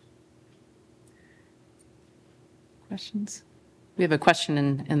 Questions? We have a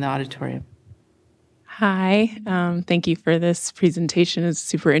question in the auditorium. Hi, thank you for this presentation. It's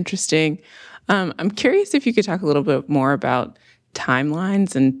super interesting. I'm curious if you could talk a little bit more about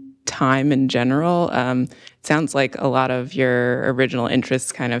timelines and time in general. It sounds like a lot of your original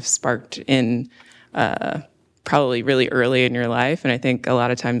interests kind of sparked in probably really early in your life. And I think a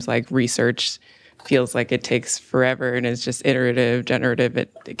lot of times like research feels like it takes forever and is just iterative, generative.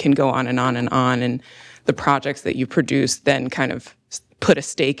 It can go on and on and on. And the projects that you produce then kind of put a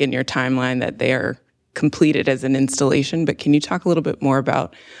stake in your timeline that they are completed as an installation. But can you talk a little bit more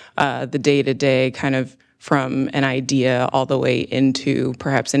about the day-to-day kind of from an idea all the way into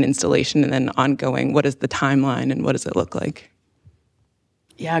perhaps an installation and then ongoing? What is the timeline and what does it look like?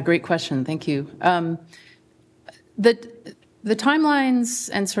 Yeah, great question. Thank you. The timelines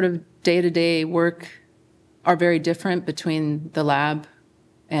and sort of day-to-day work are very different between the lab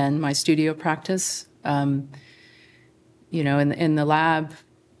and my studio practice. in the lab,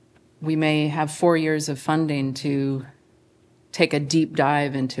 we may have 4 years of funding to take a deep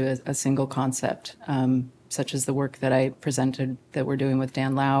dive into a single concept, such as the work that I presented that we're doing with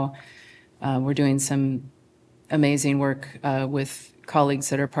Dan Lau. We're doing some amazing work with colleagues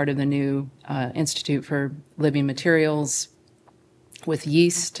that are part of the new Institute for Living Materials with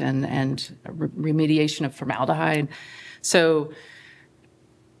yeast and remediation of formaldehyde. So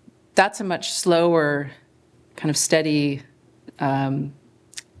that's a much slower, kind of steady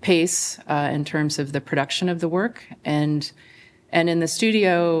pace in terms of the production of the work. And in the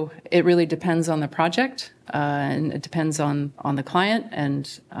studio, it really depends on the project, and it depends on the client and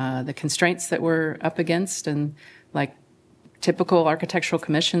the constraints that we're up against. And like typical architectural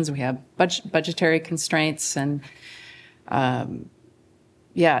commissions, we have budgetary constraints and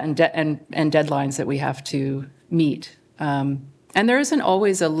deadlines that we have to meet. And there isn't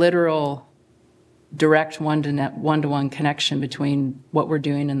always a literal direct one-to-one connection between what we're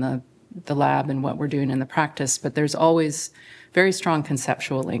doing in the lab and what we're doing in the practice, but there's always very strong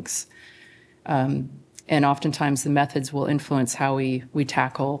conceptual links. And oftentimes the methods will influence how we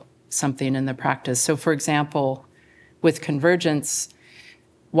tackle something in the practice. So for example, with convergence,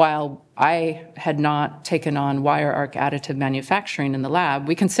 while I had not taken on wire arc additive manufacturing in the lab,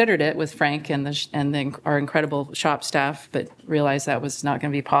 we considered it with Frank and our incredible shop staff, but realized that was not going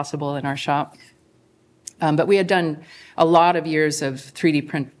to be possible in our shop. But we had done a lot of years of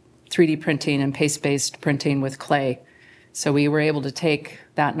 3D printing and paste-based printing with clay. So we were able to take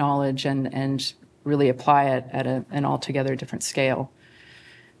that knowledge and really apply it at an altogether different scale.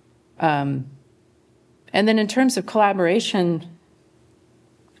 And then in terms of collaboration,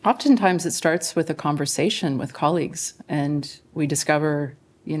 oftentimes it starts with a conversation with colleagues, and we discover,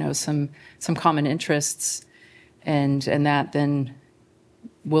 some common interests, and that then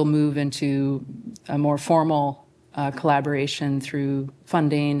will move into a more formal collaboration through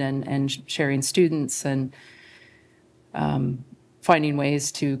funding and sharing students and finding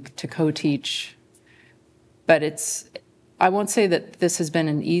ways to co-teach. But I won't say that this has been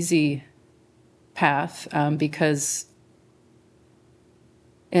an easy path because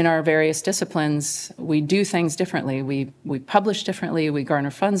in our various disciplines, we do things differently. We publish differently, we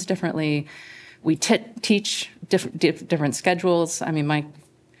garner funds differently, we teach different schedules. I mean, my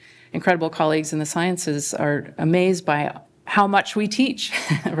incredible colleagues in the sciences are amazed by how much we teach,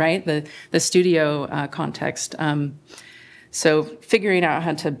 right? The studio context. So figuring out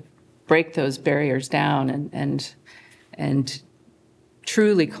how to break those barriers down and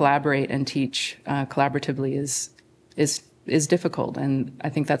truly collaborate and teach collaboratively is difficult. And I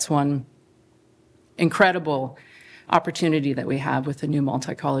think that's one incredible opportunity that we have with the new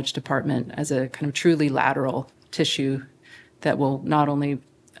multi-college department as a kind of truly lateral tissue that will not only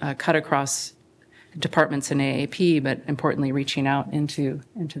cut across departments in AAP, but importantly reaching out into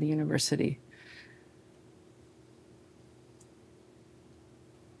the university.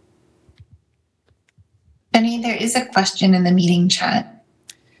 Jenny, there is a question in the meeting chat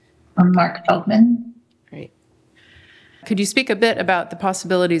from Mark Feldman. Great. Could you speak a bit about the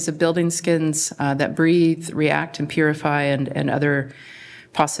possibilities of building skins that breathe, react, and purify, and other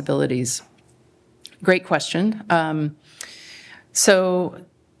possibilities? Great question. So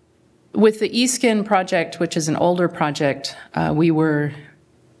with the eSkin project, which is an older project, we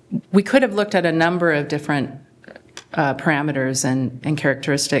could have looked at a number of different parameters and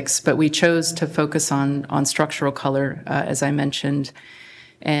characteristics, but we chose to focus on structural color, as I mentioned,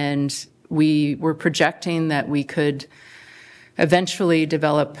 and we were projecting that we could eventually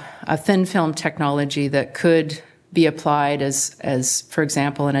develop a thin film technology that could be applied as for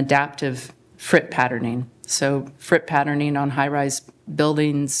example, an adaptive frit patterning. So frit patterning on high-rise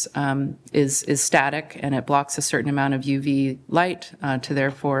buildings is static, and it blocks a certain amount of UV light to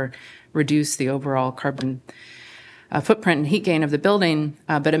therefore reduce the overall carbon footprint and heat gain of the building.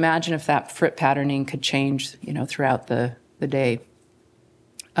 But imagine if that frit patterning could change, throughout the day.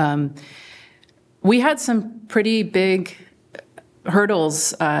 We had some pretty big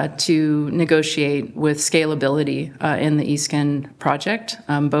hurdles to negotiate with scalability in the eSkin project,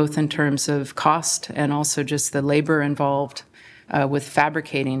 both in terms of cost and also just the labor involved with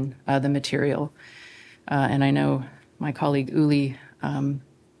fabricating the material. And I know my colleague Uli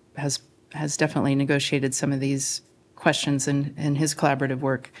has definitely negotiated some of these questions in his collaborative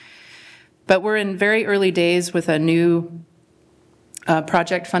work. But we're in very early days with a new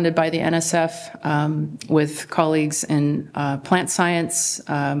project funded by the NSF with colleagues in plant science,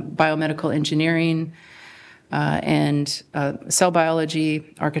 biomedical engineering, and cell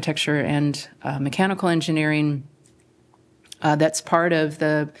biology, architecture, and mechanical engineering. That's part of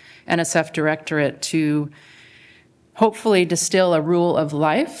the NSF directorate to hopefully distill a rule of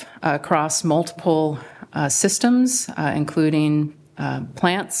life across multiple systems, including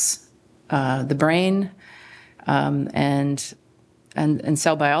plants, the brain, and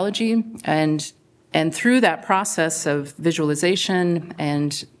cell biology, and through that process of visualization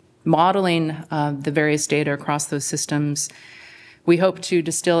and modeling the various data across those systems, we hope to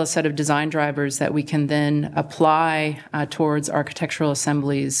distill a set of design drivers that we can then apply towards architectural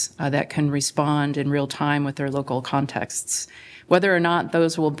assemblies that can respond in real time with their local contexts. Whether or not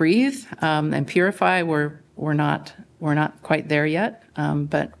those will breathe and purify, we're not quite there yet,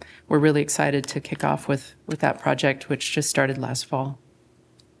 but we're really excited to kick off with that project, which just started last fall.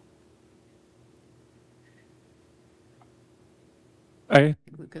 I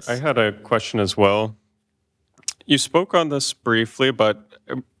had a question as well. You spoke on this briefly, but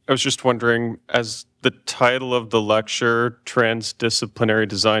I was just wondering, as the title of the lecture, Transdisciplinary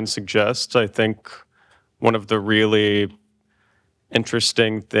Design, suggests, I think one of the really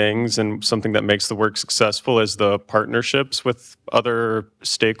interesting things and something that makes the work successful is the partnerships with other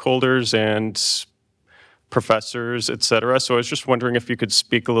stakeholders and professors, et cetera. So I was just wondering if you could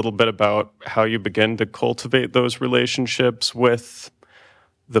speak a little bit about how you begin to cultivate those relationships with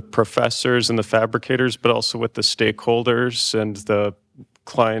the professors and the fabricators, but also with the stakeholders and the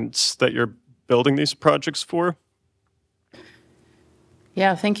clients that you're building these projects for?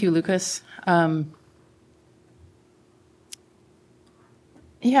 Yeah, thank you, Lucas. Yeah,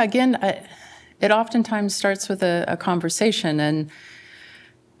 again, it oftentimes starts with a conversation, and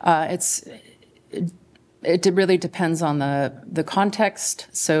it really depends on the context.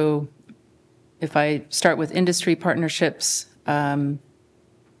 So if I start with industry partnerships,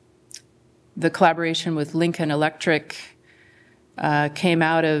 the collaboration with Lincoln Electric came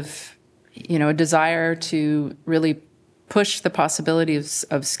out of, a desire to really push the possibilities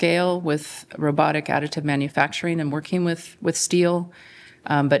of scale with robotic additive manufacturing and working with steel,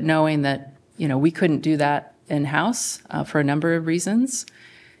 but knowing that, we couldn't do that in-house for a number of reasons.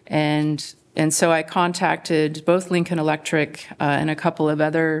 And so I contacted both Lincoln Electric and a couple of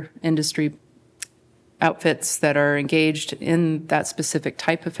other industry outfits that are engaged in that specific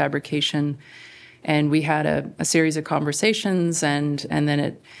type of fabrication. And we had a series of conversations, and then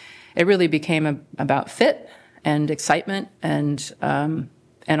it really became about fit and excitement and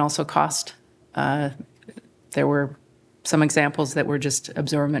also cost. There were some examples that were just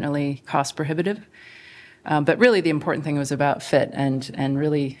absorbently cost prohibitive. But really the important thing was about fit and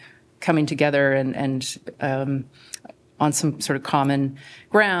really coming together and on some sort of common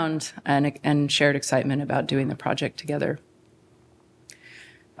ground and shared excitement about doing the project together.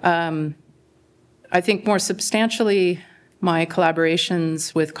 I think more substantially, my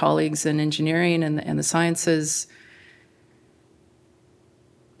collaborations with colleagues in engineering and the sciences,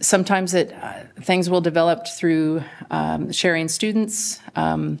 sometimes things will develop through sharing students.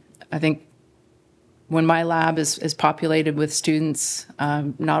 I think when my lab is populated with students,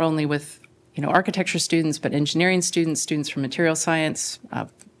 not only with architecture students, but engineering students, students from material science,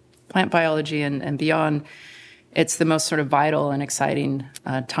 plant biology, and beyond, it's the most sort of vital and exciting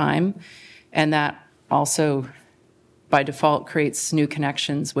time. And that also, by default, creates new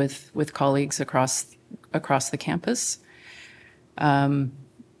connections with colleagues across the campus. And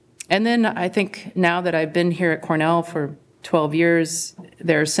then I think now that I've been here at Cornell for 12 years,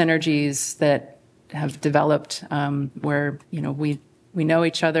 there are synergies that have developed where we know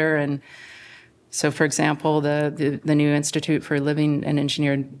each other. And so, for example, the new Institute for Living and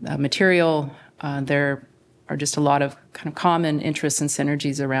Engineered Material, there are just a lot of kind of common interests and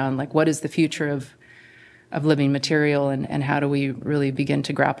synergies around, like, what is the future of living material, and how do we really begin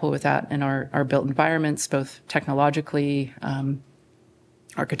to grapple with that in our built environments, both technologically,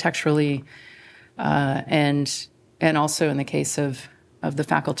 architecturally, and also in the case of the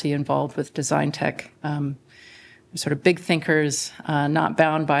faculty involved with design tech, sort of big thinkers, not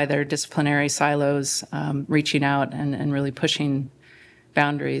bound by their disciplinary silos, reaching out and really pushing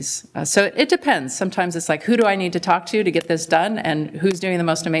boundaries. So it depends. Sometimes it's like, who do I need to talk to get this done, and who's doing the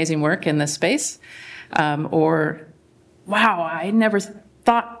most amazing work in this space? Or, wow, I never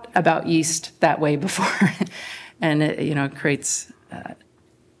thought about yeast that way before. And it creates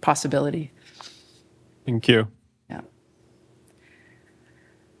possibility. Thank you. Yeah.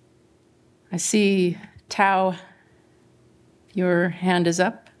 I see, Tao, your hand is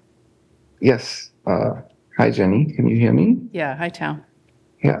up. Yes. Hi, Jenny. Can you hear me? Yeah. Hi, Tao.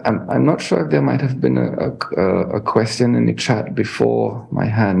 Yeah, I'm not sure if there might have been a question in the chat before my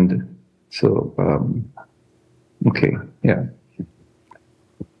hand. So, okay, yeah.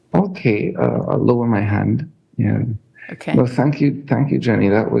 Okay, I'll lower my hand. Yeah. Okay. Well, thank you, Jenny.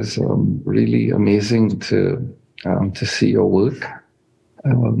 That was really amazing to to see your work.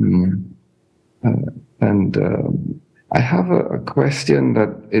 And I have a question that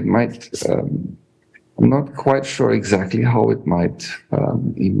it might, I'm not quite sure exactly how it might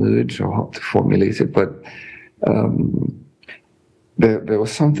emerge or how to formulate it, but there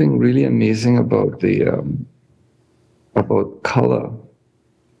was something really amazing about about color.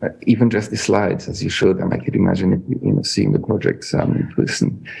 Even just the slides, as you showed them, I could imagine if seeing the projects in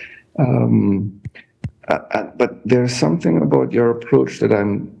person. But there's something about your approach that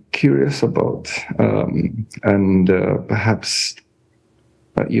I'm curious about, and perhaps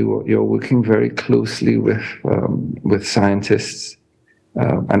you're working very closely with scientists,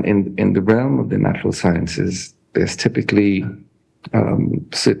 and in the realm of the natural sciences, there's typically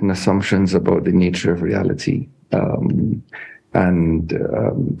certain assumptions about the nature of reality, and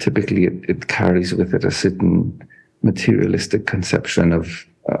typically it carries with it a certain materialistic conception of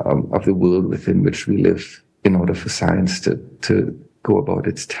the world within which we live in order for science to go about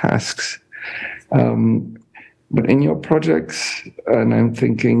its tasks. But in your projects, and I'm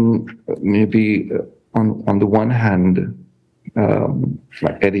thinking maybe on the one hand,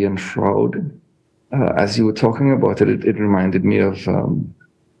 like Eddie and Froud, as you were talking about it, it reminded me of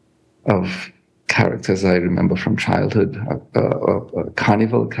characters I remember from childhood,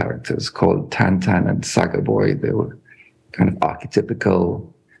 carnival characters called Tantan and Saga Boy. They were kind of archetypical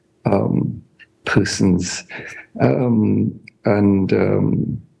persons, and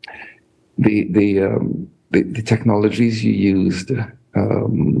the technologies you used,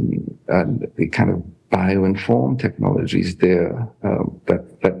 and the kind of bioinformed technologies there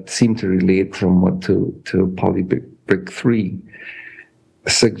that seem to relate somewhat to Polybrick 3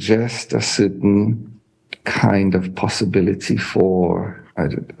 suggest a certain kind of possibility for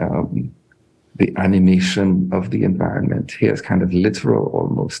the animation of the environment. Here is kind of literal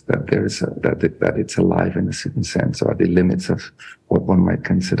almost, that that it's alive in a certain sense, or the limits of what one might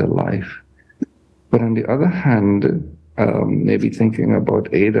consider life. But on the other hand, maybe thinking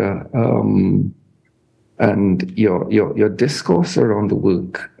about Ada, and your discourse around the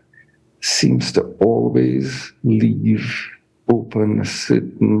work seems to always leave open a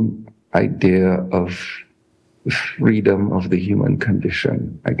certain idea of freedom of the human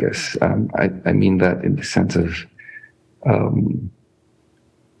condition, I guess. I mean that in the sense of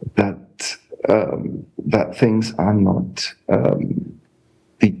that things are not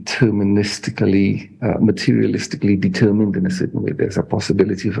deterministically, materialistically determined in a certain way. There's a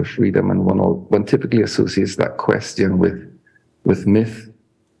possibility for freedom, and one typically associates that question with myth,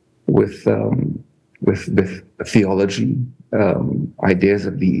 with theology, ideas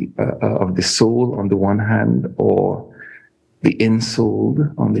of the soul on the one hand, or the in-soul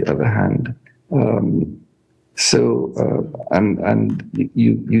on the other hand. And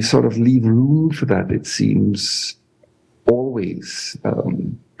you sort of leave room for that, it seems, always.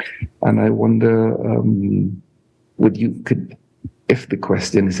 And I wonder, if the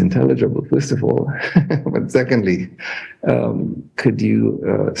question is intelligible, first of all, but secondly, could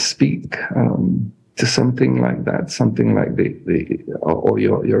you speak to something like that, something like or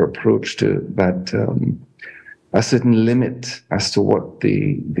your approach to that, a certain limit as to what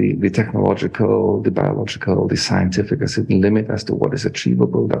the technological, the biological, the scientific, a certain limit as to what is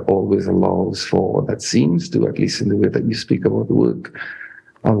achievable that always allows for, that seems to, at least in the way that you speak about the work,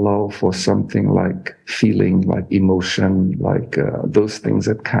 allow for something like feeling, like emotion, like those things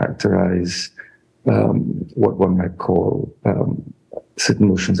that characterize what one might call certain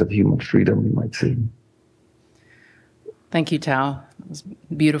notions of human freedom, you might say. Thank you, Tao. It was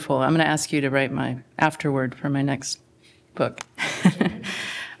beautiful. I'm going to ask you to write my afterword for my next book.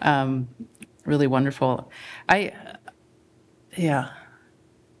 Really wonderful. Maybe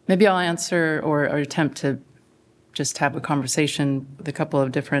I'll answer or attempt to just have a conversation with a couple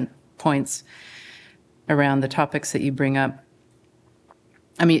of different points around the topics that you bring up.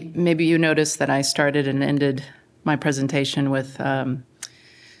 I mean, maybe you noticed that I started and ended my presentation with a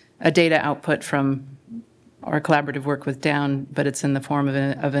data output from our collaborative work with Down, but it's in the form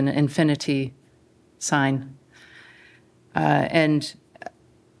of an infinity sign. And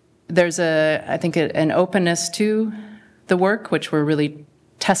there's I think an openness to the work, which we're really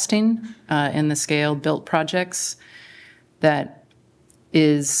testing in the scale built projects, that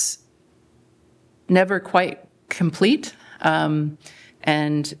is never quite complete, and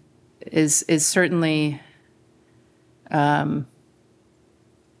is certainly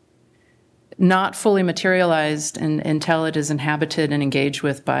not fully materialized until it is inhabited and engaged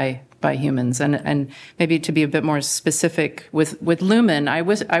with by humans. And maybe to be a bit more specific with Lumen, I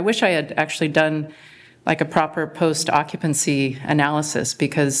wish I had actually done like a proper post-occupancy analysis,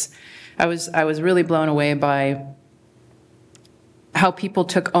 because I was really blown away by how people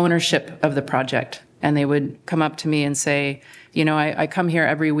took ownership of the project. And they would come up to me and say, you know, I come here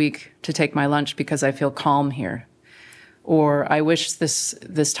every week to take my lunch because I feel calm here. Or I wish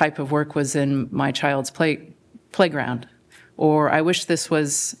this type of work was in my child's playground. Or I wish this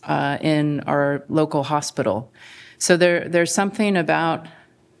was in our local hospital. So there's something about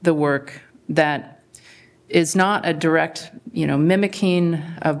the work that is not a direct, you know, mimicking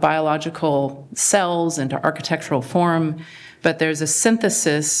of biological cells into architectural form, but there's a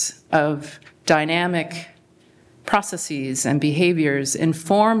synthesis of dynamic processes and behaviors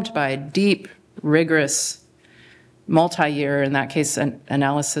informed by deep, rigorous, multi-year, in that case, an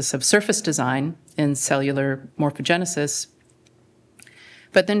analysis of surface design in cellular morphogenesis,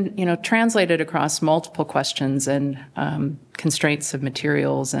 but then, you know, translated across multiple questions and constraints of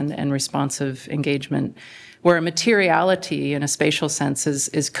materials and responsive engagement, where a materiality in a spatial sense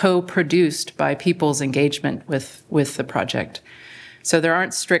is co-produced by people's engagement with the project. So there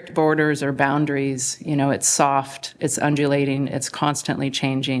aren't strict borders or boundaries. You know, it's soft, it's undulating, it's constantly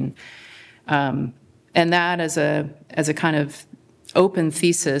changing. And that as a kind of open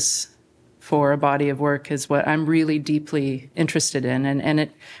thesis for a body of work is what I'm really deeply interested in.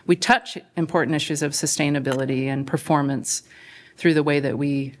 And we touch important issues of sustainability and performance through the way that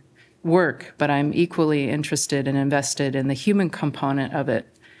we work, but I'm equally interested and invested in the human component of it.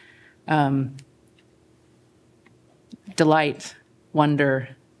 Delight, wonder,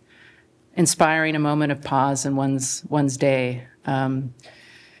 inspiring a moment of pause in one's day,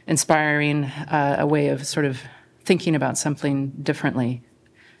 inspiring a way of sort of thinking about something differently.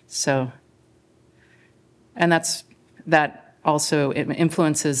 So, and that also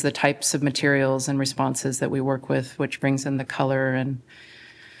influences the types of materials and responses that we work with, which brings in the color and,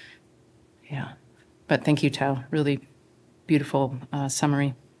 yeah. But thank you, Tao. Really beautiful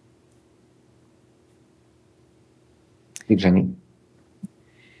summary. Hey, Jenny.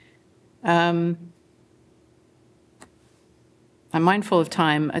 I'm mindful of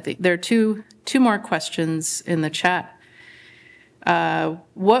time. I think there are two more questions in the chat.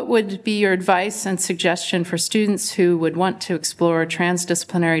 What would be your advice and suggestion for students who would want to explore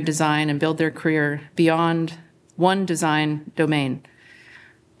transdisciplinary design and build their career beyond one design domain?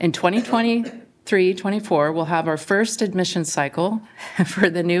 In 2023-24, we'll have our first admission cycle for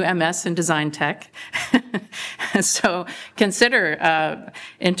the new MS in Design Tech. So consider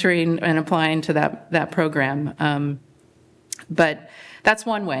entering and applying to that program. But that's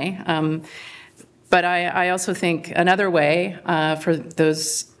one way. But I also think another way for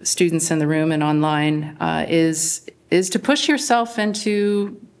those students in the room and online is to push yourself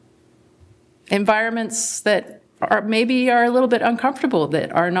into environments that maybe are a little bit uncomfortable,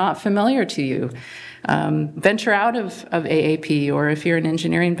 that are not familiar to you. Venture out of AAP, or if you're an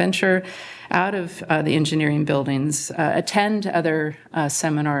engineering, venture out of the engineering buildings. Attend other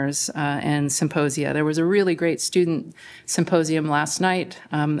seminars and symposia. There was a really great student symposium last night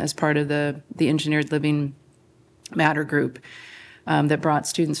as part of the Engineered Living Matter group that brought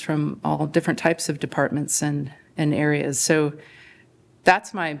students from all different types of departments and areas. So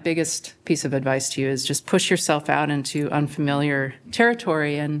that's my biggest piece of advice to you, is just push yourself out into unfamiliar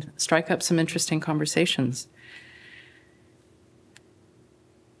territory and strike up some interesting conversations.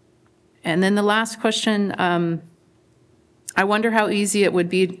 And then the last question, I wonder how easy it would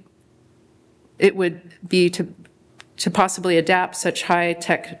be to possibly adapt such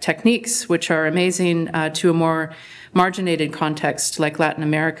high-tech techniques, which are amazing, to a more marginated context like Latin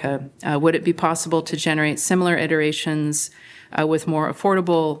America. Would it be possible to generate similar iterations with more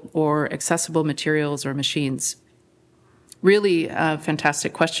affordable or accessible materials or machines? Really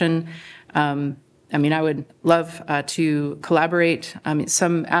fantastic question. I mean, I would love to collaborate.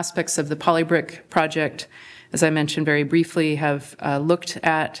 Some aspects of the Polybrick project, as I mentioned very briefly, have looked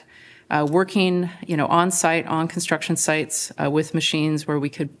at working, you know, on site, on construction sites with machines where we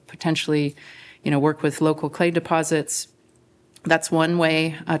could potentially, you know, work with local clay deposits. That's one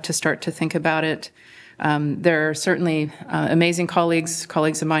way to start to think about it. There are certainly amazing colleagues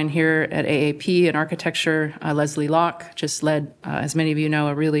of mine here at AAP in architecture. Leslie Locke just led, as many of you know,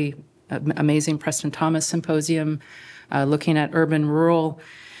 a really amazing Preston Thomas symposium looking at urban-rural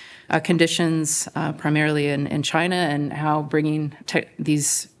conditions, primarily in China, and how bringing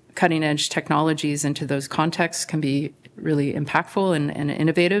these cutting-edge technologies into those contexts can be really impactful and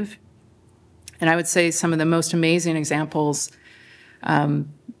innovative. And I would say some of the most amazing examples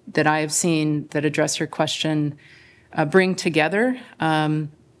that I have seen that address your question bring together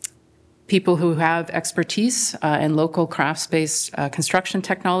people who have expertise in local crafts-based construction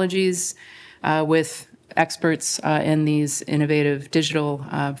technologies with experts in these innovative digital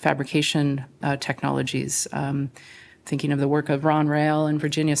fabrication technologies. Thinking of the work of Ron Rail and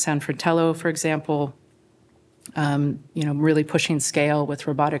Virginia Sanfratello, for example, really pushing scale with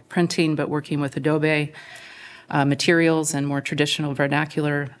robotic printing, but working with Adobe materials and more traditional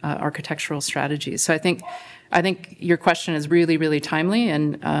vernacular architectural strategies. So I think your question is really, really timely,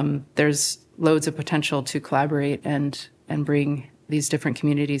 and there's loads of potential to collaborate and bring these different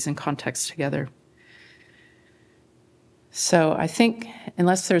communities and contexts together. So I think,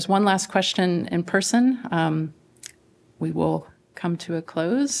 unless there's one last question in person, we will come to a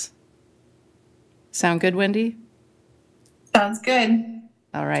close. Sound good, Wendy? Sounds good.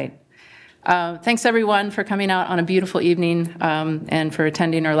 All right. Thanks, everyone, for coming out on a beautiful evening and for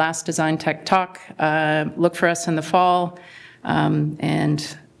attending our last Design Tech Talk. Look for us in the fall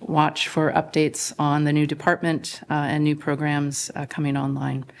and watch for updates on the new department and new programs coming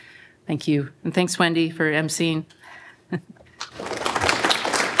online. Thank you. And thanks, Wendy, for emceeing.